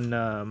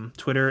on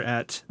Twitter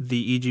at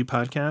the EG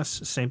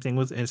Podcast. Same thing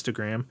with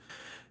Instagram,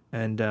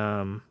 and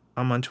I'm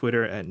on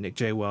Twitter at Nick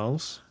J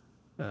Wells.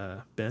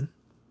 Ben.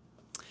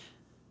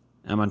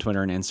 I'm on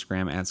Twitter and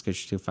Instagram at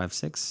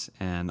Skitch256,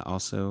 and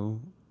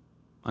also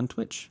on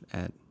Twitch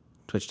at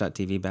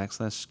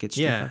twitch.tv/Skitch256.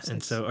 Yeah,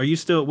 and so are you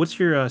still? What's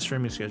your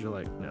streaming schedule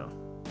like now?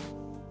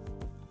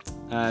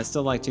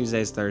 Still like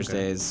Tuesdays,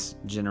 Thursdays,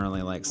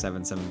 generally like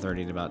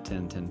 7:30 to about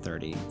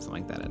 10:30, something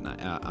like that at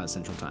night,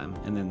 Central Time,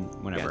 and then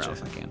whenever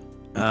else I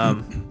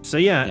can. So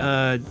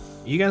yeah,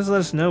 you guys let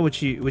us know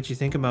what you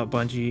think about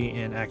Bungie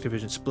and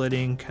Activision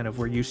splitting, kind of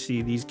where you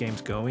see these games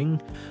going.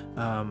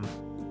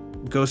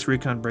 Ghost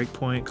Recon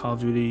Breakpoint, Call of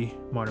Duty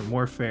Modern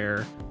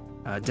Warfare,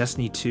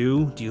 Destiny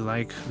 2. Do you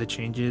like the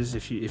changes?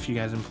 If you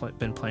guys have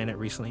been playing it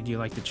recently, do you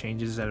like the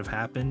changes that have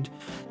happened?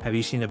 Have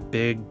you seen a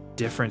big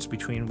difference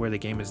between where the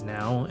game is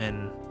now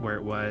and where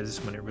it was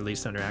when it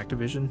released under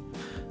Activision?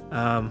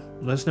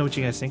 Let us know what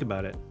you guys think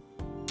about it.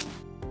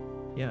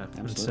 Yeah,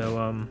 absolutely. And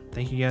so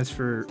thank you guys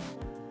for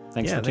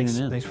tuning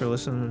in. Thanks for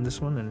listening to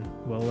this one, and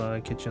we'll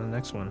catch you on the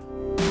next one.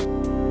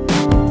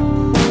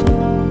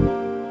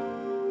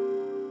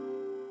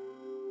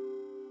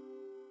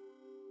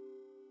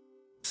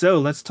 So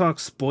let's talk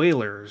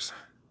spoilers.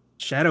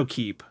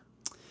 Shadowkeep.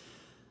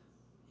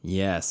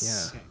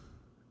 Yes. Yeah.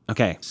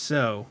 Okay.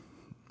 So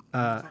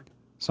I'm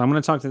going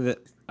to talk to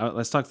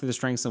let's talk through the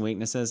strengths and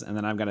weaknesses, and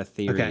then I've got a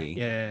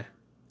theory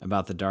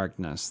about the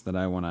darkness that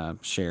I want to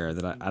share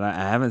that I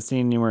haven't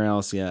seen anywhere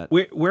else yet.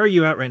 Where are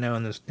you at right now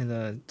in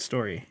the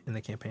story, in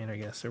the campaign, I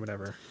guess, or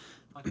whatever?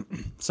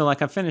 So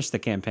like I finished the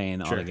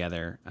campaign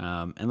altogether,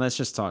 and let's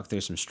just talk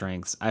through some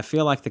strengths. I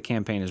feel like the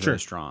campaign is really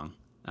strong.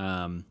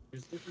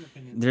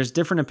 There's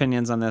different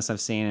opinions on this I've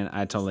seen, and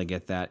I totally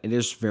get that. It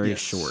is very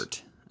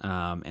short,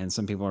 and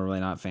some people are really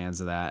not fans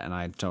of that, and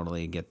I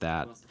totally get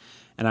that.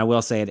 And I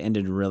will say it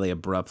ended really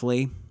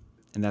abruptly,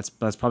 and that's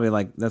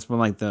probably that's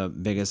one of the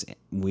biggest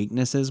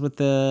weaknesses with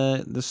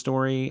the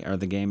story or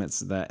the game.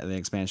 It's the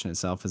expansion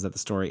itself is that the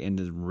story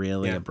ended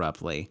really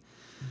abruptly.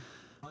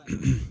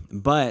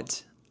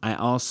 But I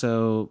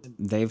also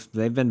they've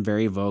been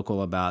very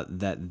vocal about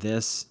that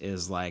this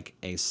is like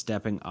a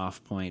stepping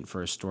off point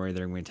for a story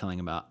they're going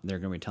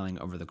to be telling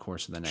over the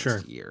course of the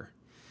next year.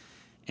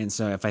 And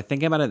so if I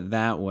think about it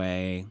that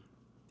way,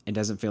 it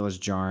doesn't feel as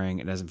jarring,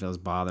 it doesn't feel as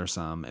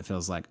bothersome. It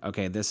feels like,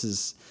 okay, this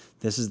is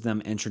them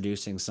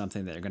introducing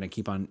something that they're going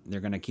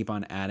to keep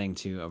on adding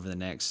to over the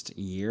next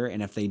year.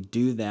 And if they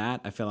do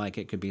that, I feel like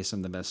it could be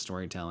some of the best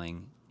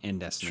storytelling in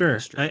Destiny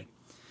history.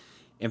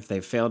 If they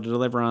fail to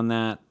deliver on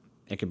that,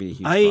 it could be a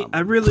huge problem. I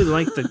really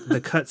like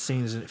the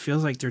cutscenes, and it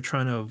feels like they're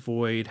trying to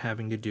avoid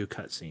having to do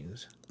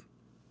cutscenes.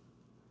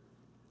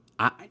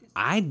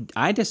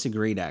 I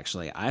disagreed,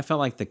 actually. I felt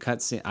like the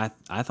cutscene.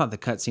 I thought the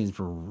cutscenes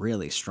were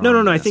really strong.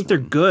 No. I think they're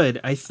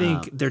good. I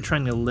think they're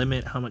trying to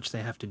limit how much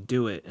they have to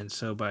do it, and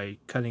so by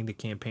cutting the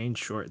campaign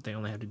short, they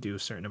only have to do a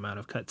certain amount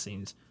of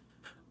cutscenes.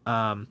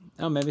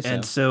 Maybe so.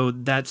 And so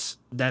that's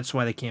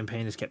why the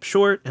campaign is kept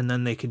short, and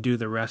then they could do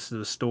the rest of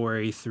the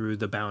story through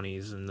the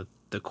bounties and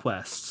the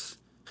quests.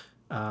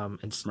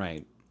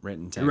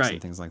 Written text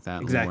and things like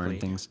that, exactly. lore and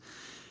things.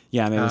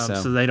 Yeah, maybe so.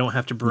 So they don't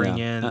have to bring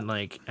in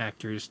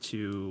actors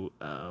to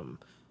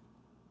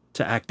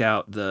act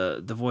out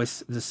the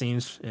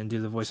scenes and do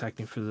the voice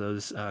acting for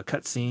those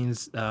cut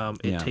scenes.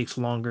 It takes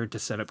longer to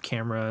set up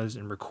cameras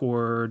and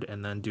record,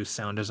 and then do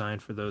sound design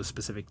for those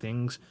specific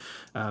things,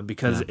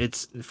 because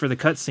it's for the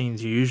cut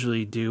scenes you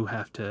usually do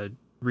have to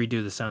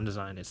redo the sound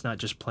design. It's not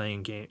just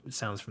playing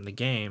sounds from the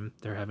game.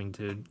 They're having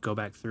to go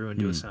back through and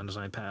do a sound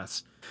design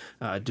pass,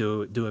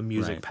 do a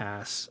music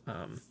pass.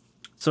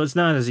 So it's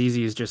not as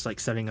easy as just like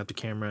setting up the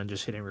camera and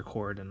just hitting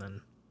record and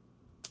then.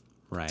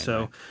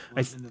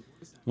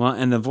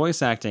 And the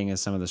voice acting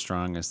is some of the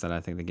strongest that I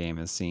think the game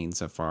has seen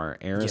so far.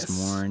 Eris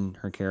Morn,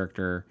 her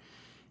character,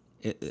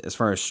 as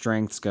far as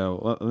strengths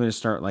go, let me just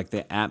start like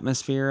the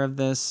atmosphere of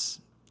this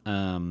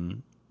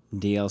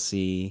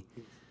DLC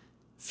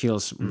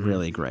feels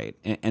really great.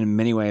 In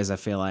many ways, I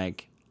feel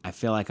like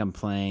I'm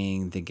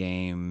playing the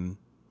game.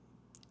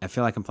 I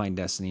feel like I'm playing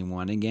Destiny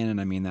 1 again, and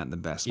I mean that in the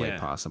best way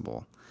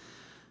possible.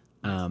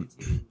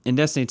 In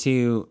Destiny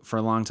 2, for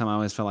a long time, I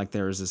always felt like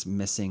there was this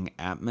missing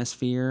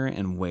atmosphere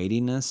and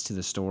weightiness to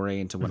the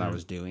story and to what I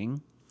was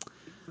doing.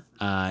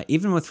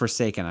 Even with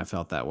Forsaken, I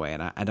felt that way,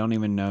 and I don't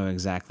even know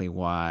exactly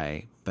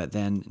why. But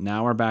then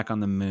now we're back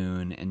on the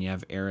moon, and you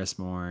have Eris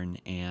Morn,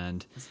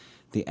 and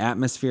the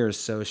atmosphere is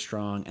so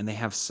strong, and they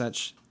have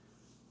such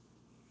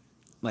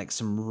like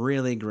some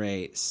really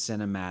great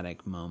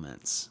cinematic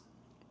moments.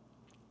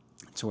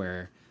 To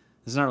where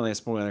it's not really a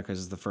spoiler because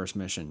it's the first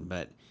mission,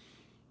 but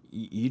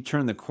you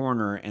turn the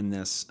corner in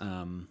this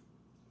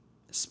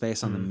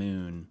space on the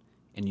moon,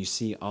 and you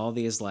see all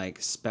these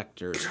like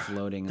specters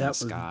floating in the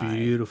sky,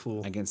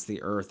 beautiful, against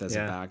the earth as a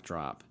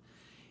backdrop.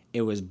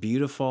 it was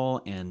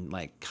beautiful and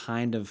like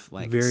kind of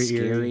like Very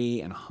scary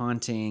eerie. and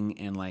haunting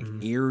and like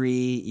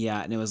eerie.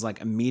 Yeah, and it was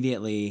like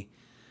immediately,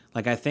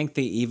 like I think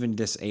they even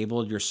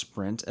disabled your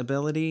sprint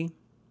ability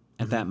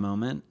at that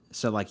moment.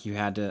 So like you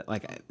had to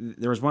like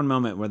there was one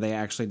moment where they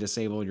actually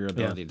disabled your Yeah.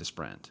 ability to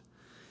sprint,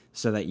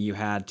 so that you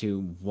had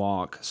to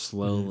walk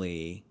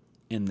slowly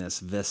in this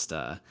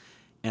vista.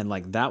 And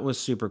like that was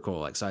super cool.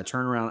 Like so I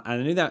turned around,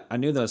 I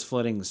knew those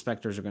floating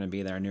specters were going to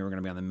be there. I knew we were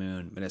going to be on the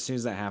moon. But as soon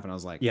as that happened, I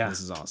was like, Yeah.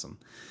 this is awesome.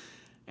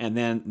 And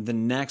then the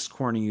next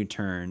corner you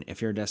turn,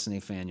 if you're a Destiny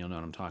fan, you'll know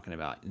what I'm talking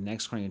about. The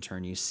next corner you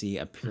turn, you see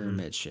a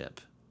pyramid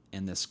ship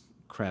in this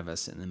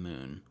crevice in the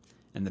moon.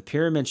 And the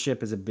pyramid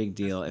ship is a big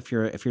deal. If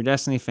you're a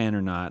Destiny fan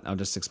or not, I'll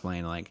just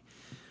explain. Like,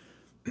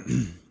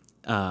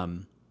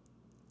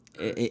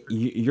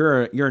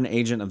 you're an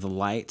agent of the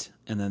light,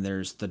 and then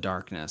there's the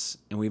darkness.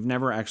 And we've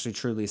never actually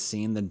truly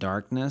seen the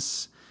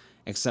darkness,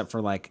 except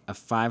for like a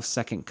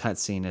 5-second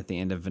cutscene at the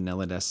end of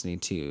Vanilla Destiny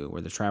 2,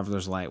 where the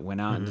Traveler's Light went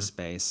out into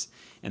space,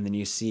 and then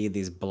you see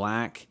these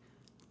black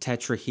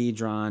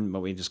tetrahedron, but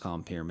we just call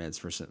them pyramids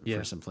for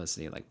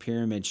simplicity, like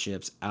pyramid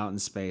ships out in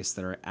space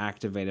that are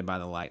activated by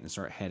the light and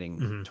start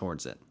heading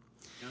towards it.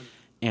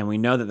 And we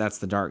know that that's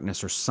the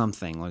darkness or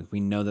something. Like we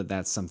know that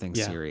that's something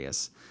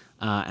serious.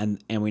 And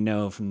we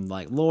know from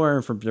like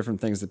lore, from different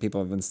things that people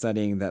have been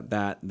studying,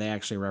 that they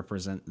actually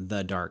represent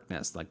the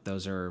darkness. Like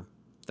those are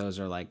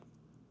like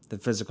the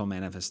physical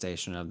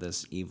manifestation of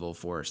this evil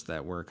force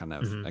that we're kind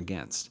of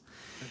against.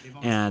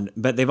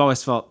 But they've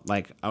always felt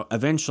like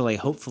eventually,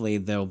 hopefully,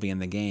 they'll be in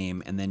the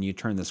game, and then you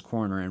turn this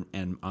corner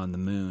and on the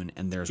moon,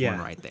 and there's one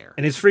right there.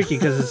 And it's freaky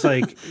because it's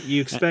like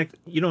you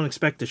don't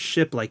expect a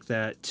ship like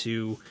that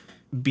to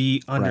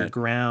be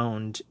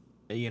underground,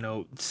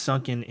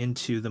 sunken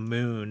into the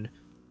moon,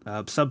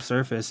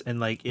 subsurface, and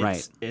like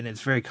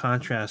it's very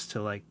contrast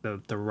to like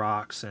the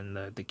rocks and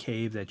the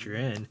cave that you're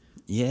in.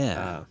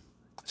 Yeah.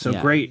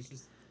 Great.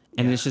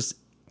 And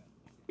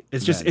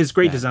it's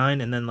great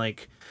design. And then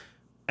like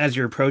as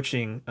you're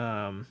approaching,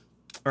 or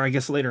I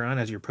guess later on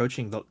as you're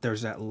approaching,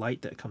 there's that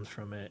light that comes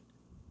from it,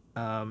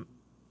 and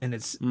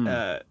it's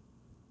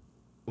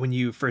when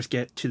you first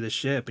get to the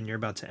ship and you're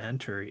about to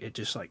enter, it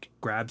just like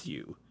grabs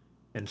you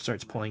and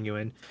starts pulling you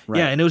in.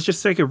 Yeah, and it was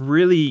just like a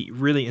really,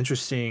 really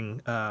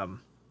interesting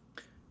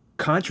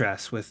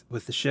contrast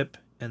with the ship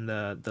and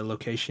the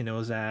location it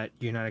was at.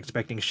 You're not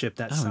expecting a ship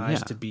that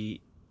size to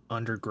be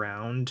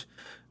underground.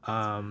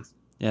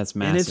 It's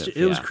massive. And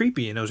it was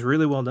creepy, and it was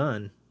really well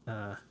done.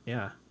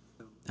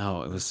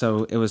 Oh, it was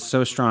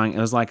so strong. It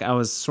was like I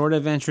was sort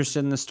of interested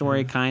in the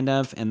story, kind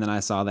of, and then I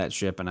saw that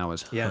ship and I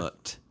was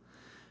hooked.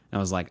 I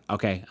was like,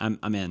 okay,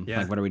 I'm in.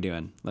 Like, what are we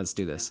doing? Let's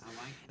do this.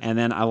 And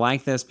then I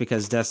like this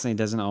because Destiny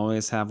doesn't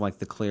always have like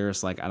the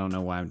clearest, like, I don't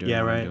know why I'm doing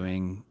what I'm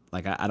doing.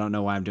 Like, I don't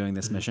know why I'm doing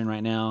this mission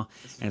right now.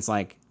 And it's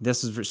like,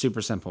 this is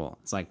super simple.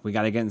 It's like, we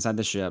got to get inside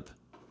the ship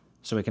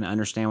so we can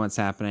understand what's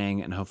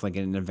happening and hopefully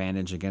get an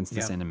advantage against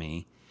this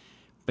enemy.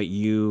 But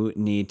you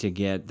need to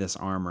get this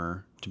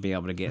armor to be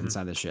able to get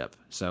inside the ship.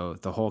 So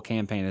the whole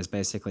campaign is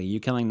basically you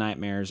killing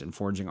nightmares and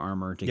forging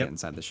armor to get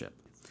inside the ship.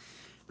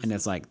 And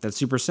it's like, that's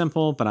super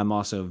simple, but I'm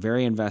also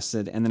very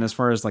invested. And then as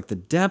far as like the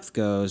depth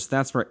goes,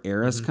 that's where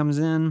Eris comes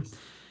in.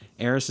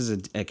 Eris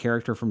is a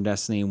character from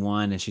Destiny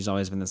 1, and she's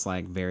always been this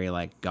like very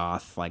like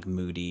goth, like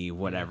moody,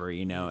 whatever,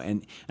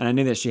 And I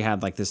knew that she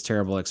had like this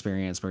terrible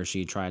experience where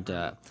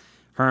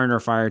her and her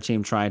fire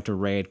team tried to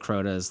raid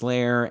Crota's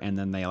lair, and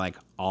then they like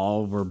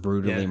all were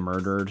brutally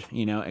murdered,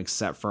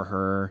 except for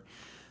her.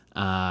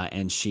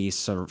 And she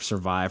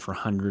survived for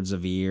hundreds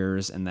of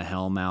years in the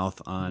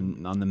Hellmouth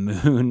on the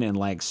moon, and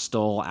like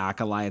stole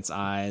acolytes'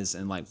 eyes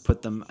and like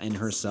put them in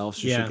herself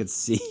so she could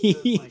see.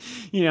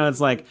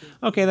 It's like,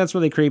 okay, that's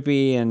really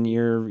creepy, and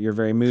you're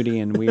very moody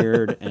and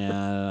weird,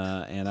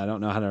 and I don't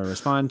know how to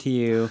respond to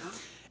you.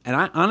 And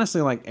I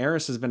honestly, like,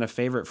 Eris has been a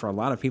favorite for a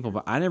lot of people,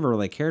 but I never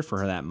really cared for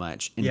her that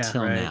much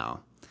until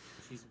now.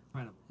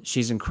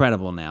 She's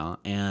incredible now,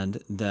 and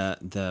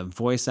the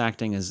voice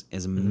acting is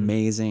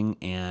amazing,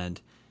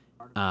 and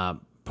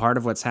part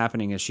of what's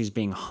happening is she's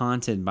being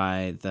haunted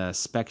by the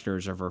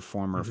specters of her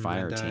former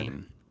fire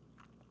team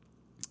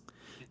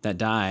that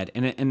died.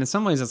 And in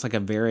some ways, it's like a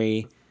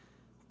very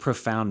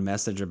profound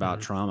message about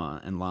trauma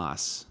and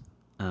loss,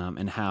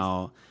 and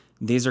how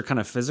these are kind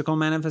of physical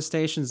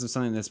manifestations of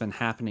something that's been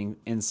happening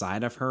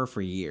inside of her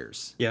for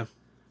years. Yeah.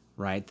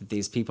 Right? That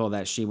these people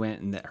that she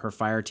went and that her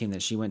fire team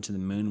that she went to the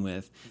moon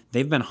with,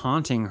 they've been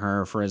haunting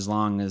her for as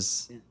long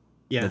as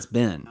it's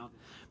been.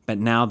 But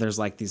now there's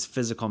like these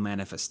physical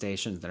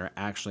manifestations that are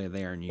actually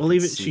there, and you can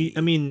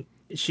see.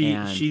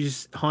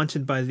 She's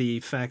haunted by the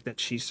fact that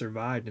she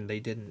survived and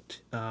they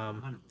didn't.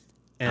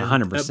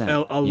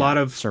 100%. A lot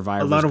of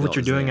what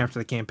you're doing there. after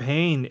the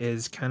campaign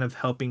is kind of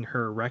helping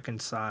her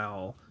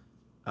reconcile,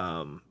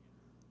 kind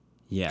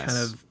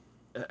of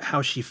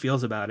how she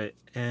feels about it,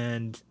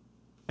 and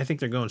I think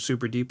they're going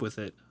super deep with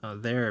it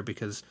there,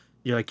 because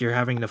you're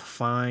having to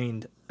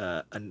find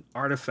an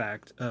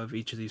artifact of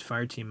each of these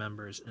fire team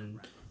members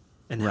and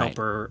help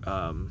her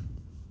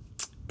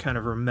kind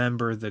of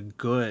remember the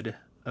good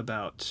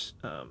about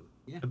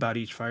about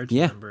each fire team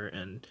member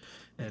and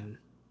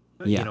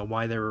Yeah.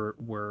 why they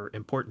were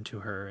important to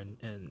her,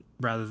 and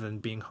rather than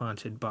being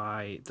haunted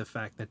by the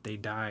fact that they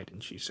died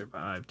and she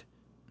survived.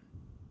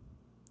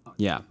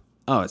 Yeah.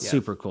 Oh, it's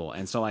super cool.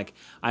 And so like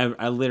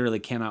I literally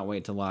cannot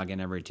wait to log in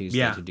every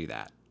Tuesday to do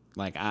that.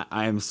 Like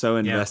I am so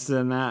invested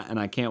in that, and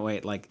I can't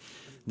wait. Like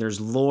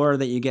there's lore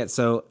that you get.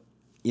 So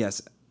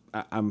yes,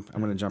 I'm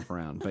gonna jump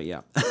around, but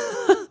yeah.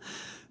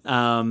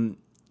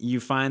 You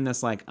find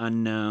this like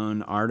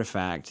unknown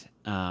artifact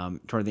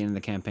toward the end of the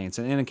campaign.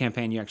 So in the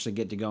campaign, you actually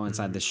get to go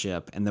inside the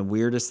ship, and the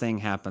weirdest thing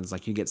happens.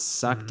 Like you get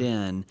sucked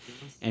in,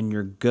 and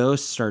your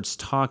ghost starts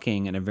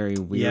talking in a very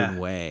weird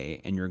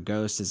way, and your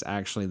ghost is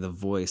actually the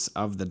voice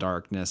of the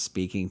darkness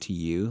speaking to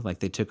you. Like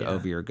they took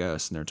over your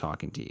ghost, and they're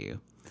talking to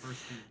you.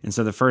 And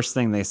so the first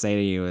thing they say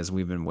to you is,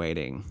 "We've been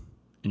waiting."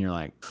 And you're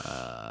like,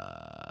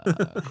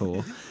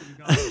 cool.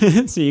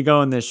 So you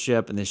go in this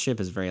ship, and this ship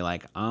is very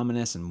like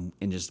ominous and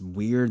just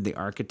weird. The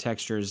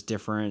architecture is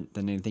different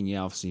than anything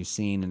else you've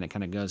seen, and it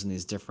kind of goes in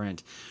these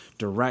different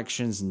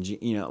directions. And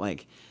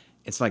like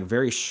it's like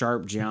very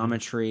sharp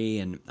geometry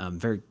and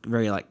very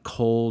very like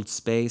cold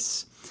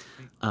space,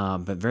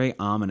 but very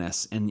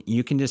ominous. And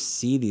you can just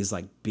see these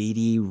like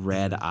beady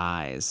red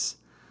eyes,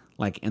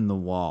 like in the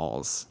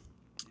walls.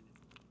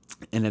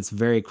 And it's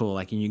very cool.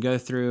 Like, and you go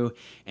through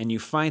and you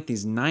fight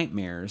these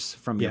nightmares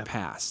from your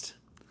past,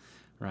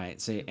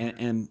 right? So,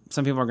 and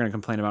some people are going to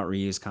complain about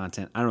reused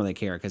content. I don't really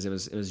care because it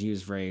was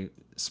used very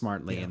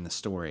smartly in the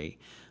story.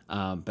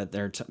 But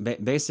they're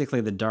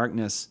basically the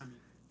darkness.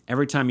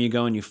 Every time you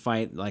go and you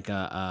fight like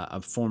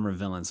a former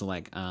villain, so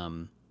like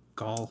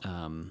Gaul,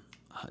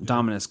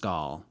 Dominus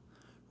Gaul,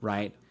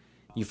 right?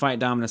 You fight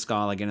Dominus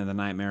Gaul again in the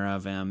nightmare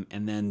of him,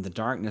 and then the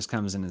darkness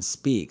comes in and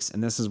speaks.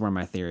 And this is where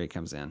my theory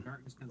comes in.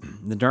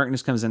 The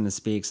darkness comes in and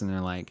speaks, and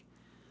they're like,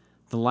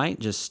 the light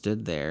just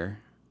stood there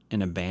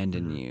and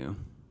abandoned you.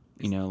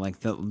 You know, like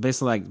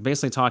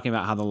basically talking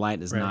about how the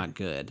light is not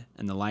good,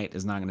 and the light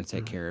is not going to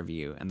take care of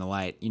you, and the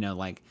light,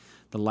 like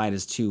the light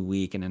is too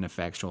weak and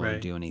ineffectual to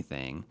do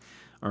anything,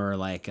 or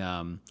like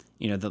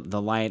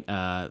the light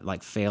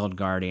like failed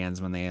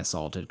Guardians when they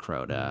assaulted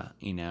Crota,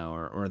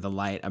 or the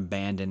light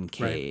abandoned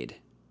Cade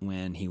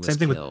when he was Same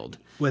thing killed.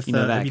 With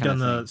have you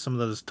done some of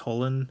those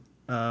Tolan?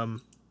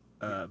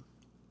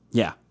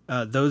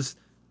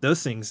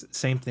 Those things,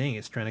 same thing.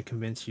 It's trying to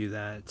convince you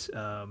that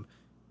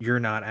you're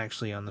not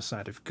actually on the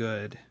side of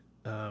good.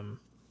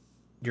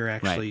 You're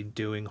actually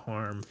doing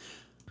harm.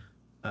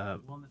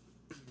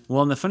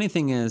 Well, and the funny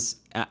thing is,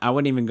 I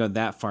wouldn't even go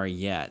that far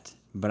yet,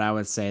 but I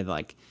would say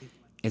like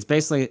it's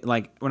basically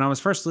like when I was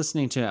first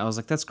listening to it, I was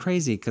like, that's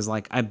crazy because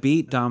like I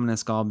beat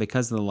Dominus Gaul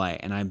because of the light,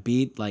 and I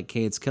beat like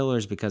Cade's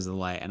killers because of the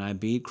light, and I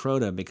beat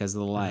Crota because of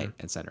the light,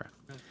 etc.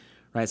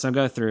 Right, so I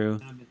go through,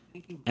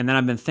 and then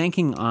I've been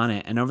thinking on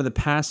it, and over the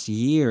past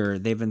year,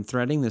 they've been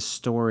threading this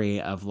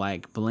story of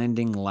like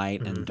blending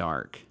light and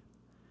dark,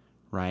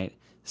 right?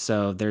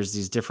 So there's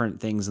these different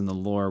things in the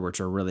lore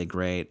which are really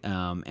great,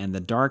 and the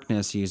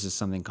darkness uses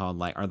something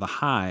called or the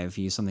Hive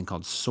use something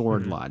called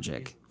sword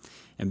logic,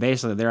 and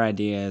basically their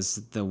idea is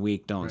the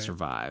weak don't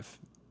survive,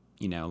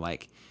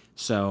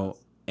 so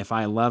if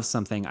I love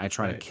something, I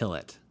try to kill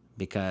it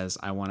because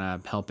I want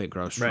to help it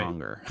grow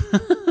stronger.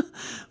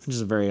 Which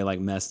is a very like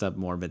messed up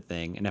morbid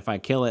thing, and if I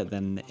kill it,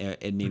 then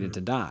it needed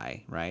to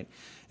die, right?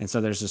 And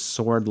so there's this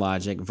sword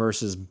logic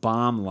versus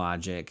bomb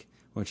logic,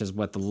 which is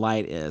what the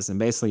light is. And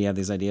basically you have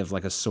these idea of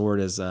like a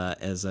sword is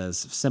as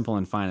simple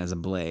and fine as a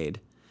blade.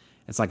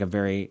 It's like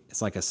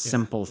a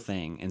simple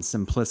thing, and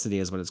simplicity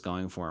is what it's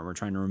going for, and we're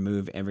trying to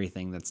remove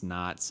everything that's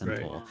not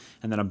simple.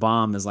 And then a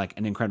bomb is like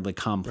an incredibly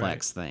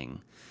complex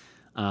thing.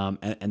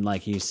 And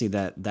like you see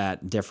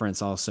that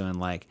difference also in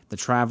like the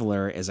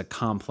Traveler is a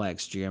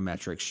complex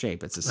geometric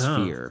shape. It's a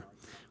sphere,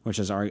 which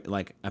is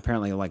like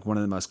apparently like one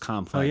of the most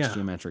complex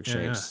geometric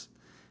shapes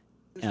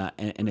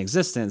in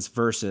existence,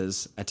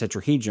 versus a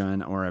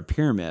tetrahedron or a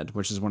pyramid,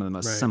 which is one of the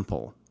most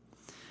simple.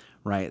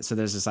 Right. So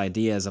there's this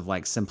ideas of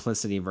like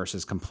simplicity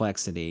versus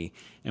complexity,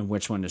 and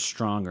which one is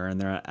stronger,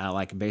 and they're at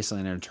like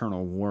basically an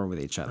eternal war with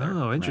each other.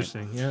 Oh,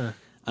 interesting. Right?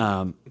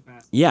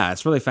 Yeah,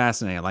 it's really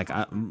fascinating. Like,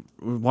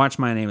 watch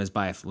My Name Is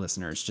Bife,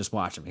 listeners. Just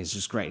watch him. He's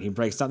just great. He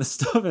breaks down the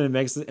stuff, and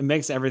it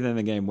makes everything in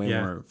the game way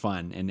more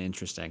fun and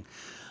interesting.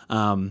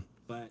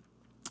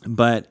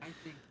 But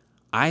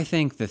I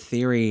think the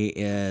theory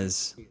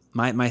is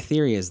my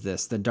theory is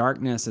this: the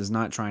darkness is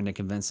not trying to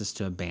convince us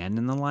to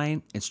abandon the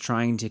light. It's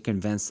trying to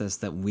convince us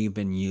that we've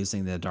been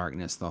using the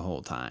darkness the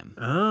whole time.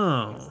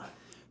 Oh,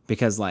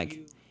 because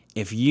like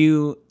if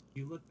you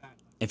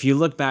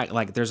look back,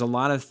 like there's a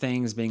lot of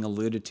things being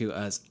alluded to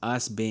as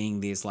us being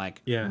these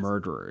like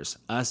murderers,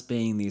 us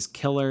being these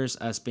killers,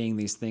 us being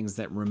these things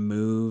that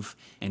remove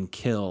and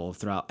kill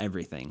throughout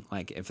everything.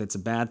 Like if it's a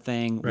bad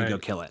thing, we go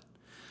kill it,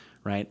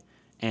 right?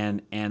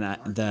 And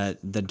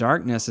the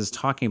darkness is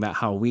talking about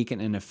how weak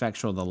and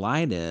ineffectual the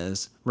light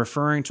is,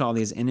 referring to all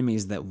these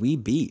enemies that we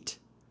beat,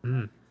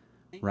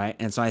 right?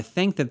 And so I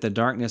think that the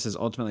darkness is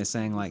ultimately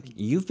saying like,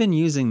 you've been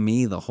using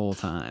me the whole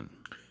time.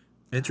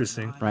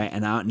 Interesting. right?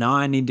 And now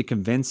I need to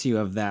convince you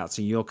of that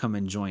so you'll come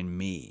and join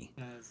me.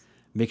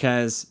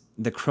 Because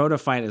the Crota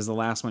fight is the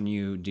last one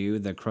you do,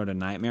 the Crota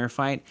Nightmare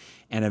fight.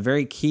 And a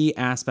very key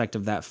aspect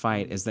of that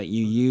fight is that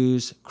you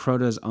use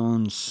Crota's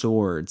own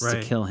swords to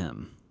Right. kill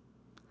him.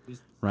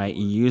 Right?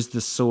 You use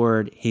the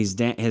sword. His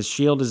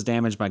shield is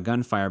damaged by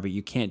gunfire, but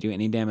you can't do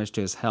any damage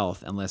to his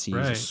health unless you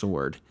use a Right.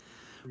 sword.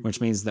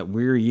 Which means that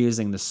we're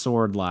using the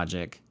sword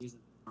logic.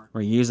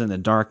 We're using the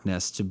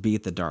darkness to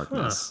beat the Huh,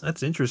 darkness.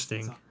 that's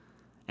interesting.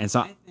 And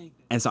so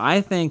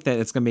I think that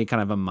it's going to be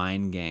kind of a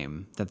mind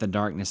game that the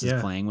darkness is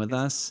Yeah. playing with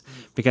us,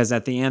 because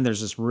at the end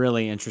there's this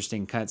really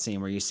interesting cutscene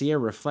where you see a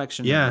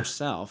reflection Yeah. of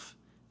yourself,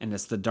 and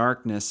it's the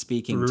darkness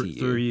speaking to you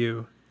Through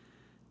you.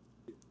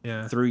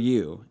 Yeah. through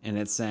you, and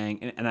it's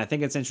saying, and I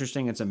think it's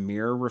interesting. It's a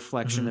mirror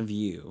reflection Mm-hmm. of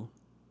you,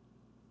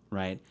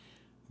 right?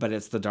 But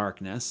it's the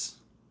darkness,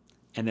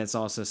 and it's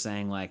also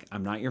saying like,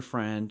 I'm not your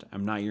friend,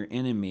 I'm not your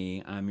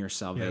enemy, I'm your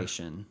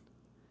salvation.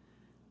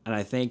 And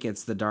I think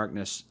it's the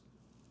darkness.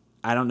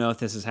 I don't know if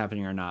this is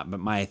happening or not,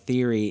 but my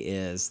theory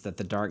is that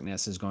the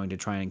darkness is going to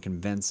try and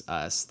convince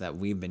us that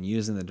we've been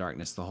using the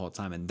darkness the whole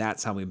time, and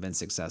that's how we've been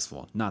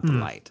successful, not the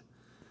light.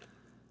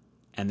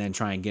 And then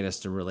try and get us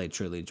to really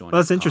truly join.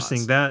 Well, that's its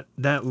interesting. cause.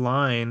 That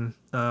line,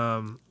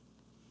 I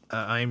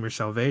am your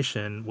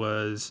salvation,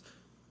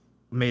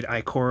 made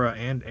Ikora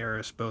and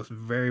Eris both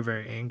very,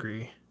 very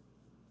angry.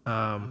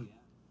 Oh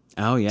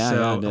yeah, So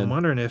yeah, it did. I'm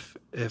wondering if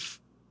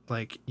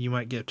like you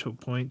might get to a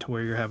point to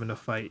where you're having to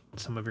fight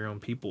some of your own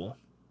people.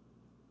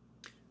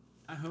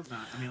 I hope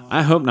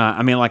not.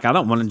 I mean, like, I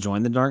don't want to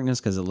join the darkness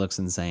because it looks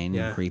insane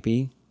Yeah. and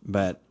creepy,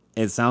 but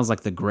it sounds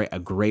like a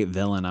great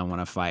villain I want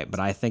to fight.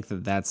 But I think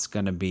that that's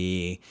going to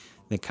be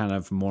the kind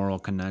of moral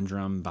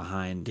conundrum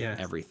behind Yeah.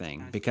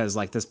 everything, because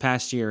like this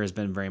past year has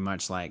been very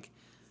much like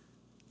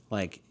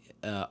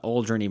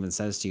Aldrin even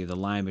says to you, the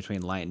line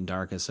between light and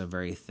dark is so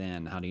very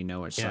thin. How do you know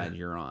which side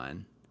you're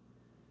on?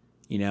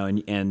 You know,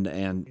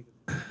 and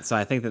so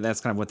I think that that's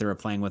kind of what they were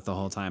playing with the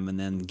whole time. And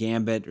then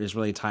Gambit is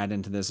really tied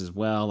into this as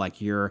well. Like,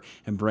 you're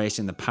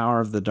embracing the power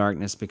of the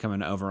darkness,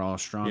 becoming an overall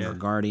stronger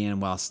guardian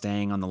while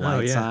staying on the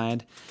light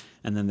side.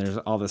 And then there's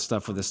all this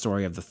stuff with the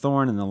story of the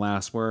thorn and the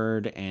last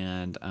word.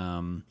 And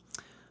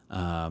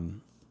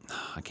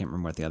I can't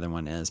remember what the other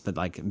one is, but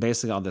like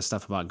basically all this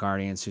stuff about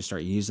guardians who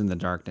start using the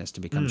darkness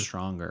to become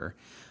stronger.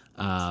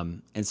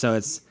 And so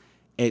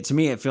to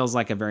me, it feels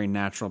like a very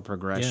natural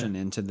progression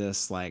into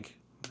this like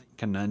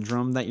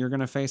conundrum that you're going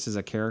to face as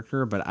a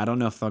character, but I don't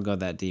know if they'll go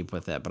that deep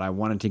with it, but I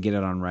wanted to get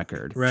it on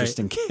record just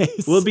in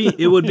case.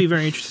 It would be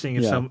very interesting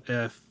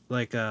if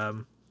like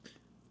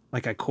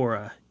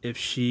Ikora, if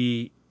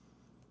she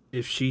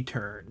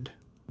turned,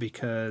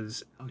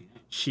 because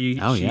she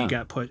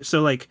got put,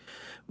 so like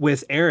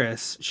with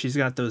Eris, she's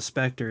got those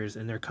specters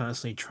and they're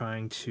constantly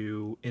trying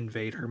to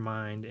invade her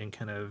mind and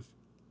kind of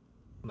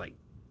like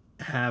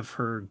have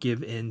her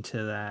give in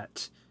to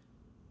that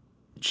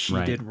she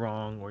did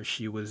wrong, or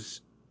she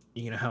was,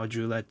 how would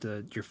you let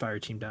your fire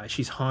team die?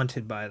 She's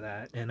haunted by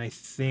that. And I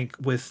think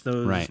with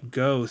those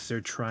ghosts,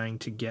 they're trying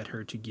to get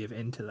her to give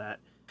into that.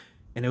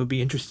 And it would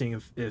be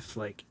interesting if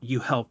like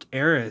you helped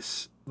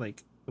Eris,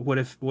 like what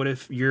if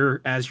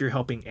as you're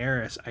helping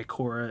Eris,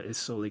 Ikora is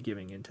slowly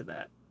giving into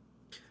that.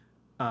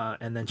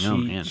 And then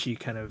she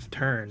kind of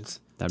turns.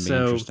 That'd be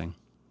interesting.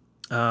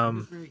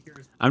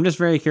 I'm just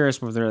very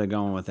curious where they're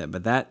going with it,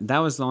 but that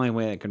was the only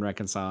way that could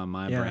reconcile in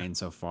my brain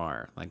so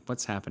far. Like,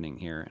 what's happening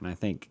here? And I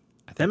think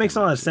that makes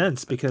a lot of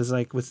sense, because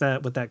like with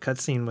that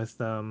cutscene with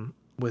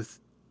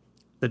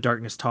the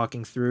darkness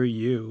talking through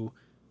you,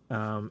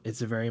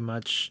 it's a very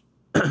much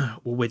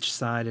which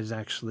side is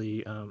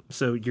actually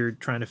so you're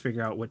trying to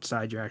figure out which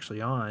side you're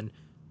actually on,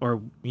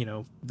 or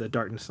the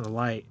darkness and the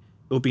light.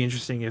 It would be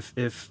interesting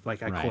if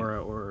like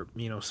Ikora or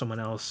someone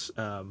else,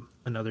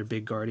 another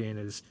big guardian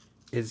is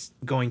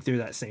going through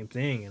that same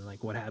thing, and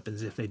like what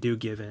happens if they do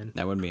give in.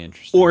 That would be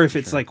interesting. Or if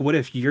it's like, what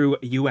if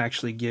you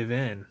actually give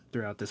in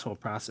throughout this whole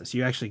process?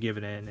 You actually give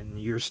it in,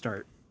 and you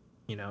start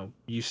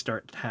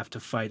to have to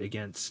fight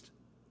against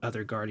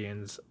other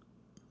guardians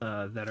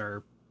that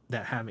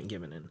haven't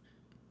given in.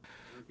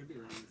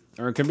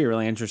 Or it could be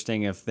really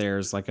interesting if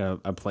there's like a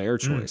player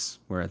choice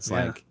where it's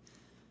like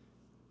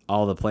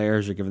all the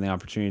players are given the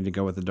opportunity to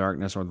go with the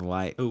darkness or the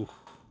light. Ooh.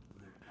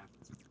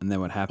 And then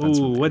what happens?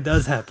 Ooh, what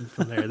does happen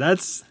from there?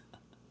 That's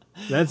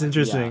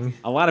interesting. Yeah.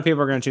 A lot of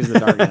people are going to choose the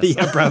darkness.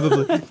 Yeah,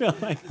 probably. I feel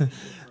like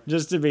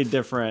just to be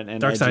different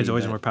and dark side's edgy,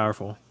 always but more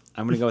powerful.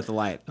 I'm going to go with the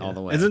light all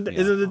the way. Isn't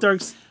the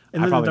dark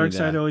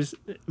side to. always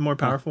more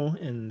powerful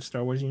in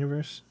Star Wars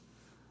universe?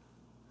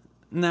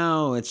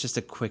 No, it's just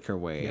a quicker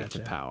way to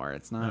power.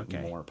 It's not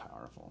more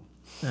powerful.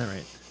 All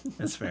right,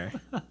 that's fair.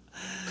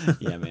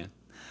 Yeah, man.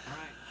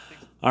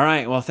 All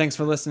right. Well, thanks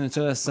for listening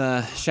to us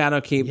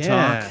Shadowkeep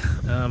talk.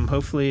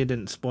 Hopefully it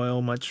didn't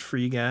spoil much for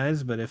you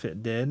guys, but if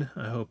it did,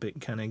 I hope it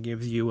kind of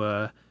gives you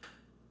an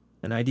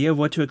idea of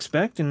what to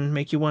expect and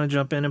make you want to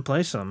jump in and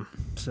play some.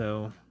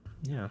 So,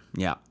 yeah.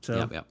 Yeah.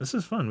 So this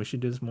is fun. We should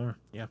do this more.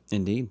 Yeah.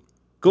 Indeed.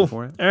 Cool.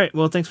 All right.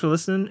 Well, thanks for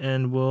listening,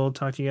 and we'll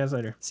talk to you guys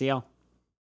later. See y'all.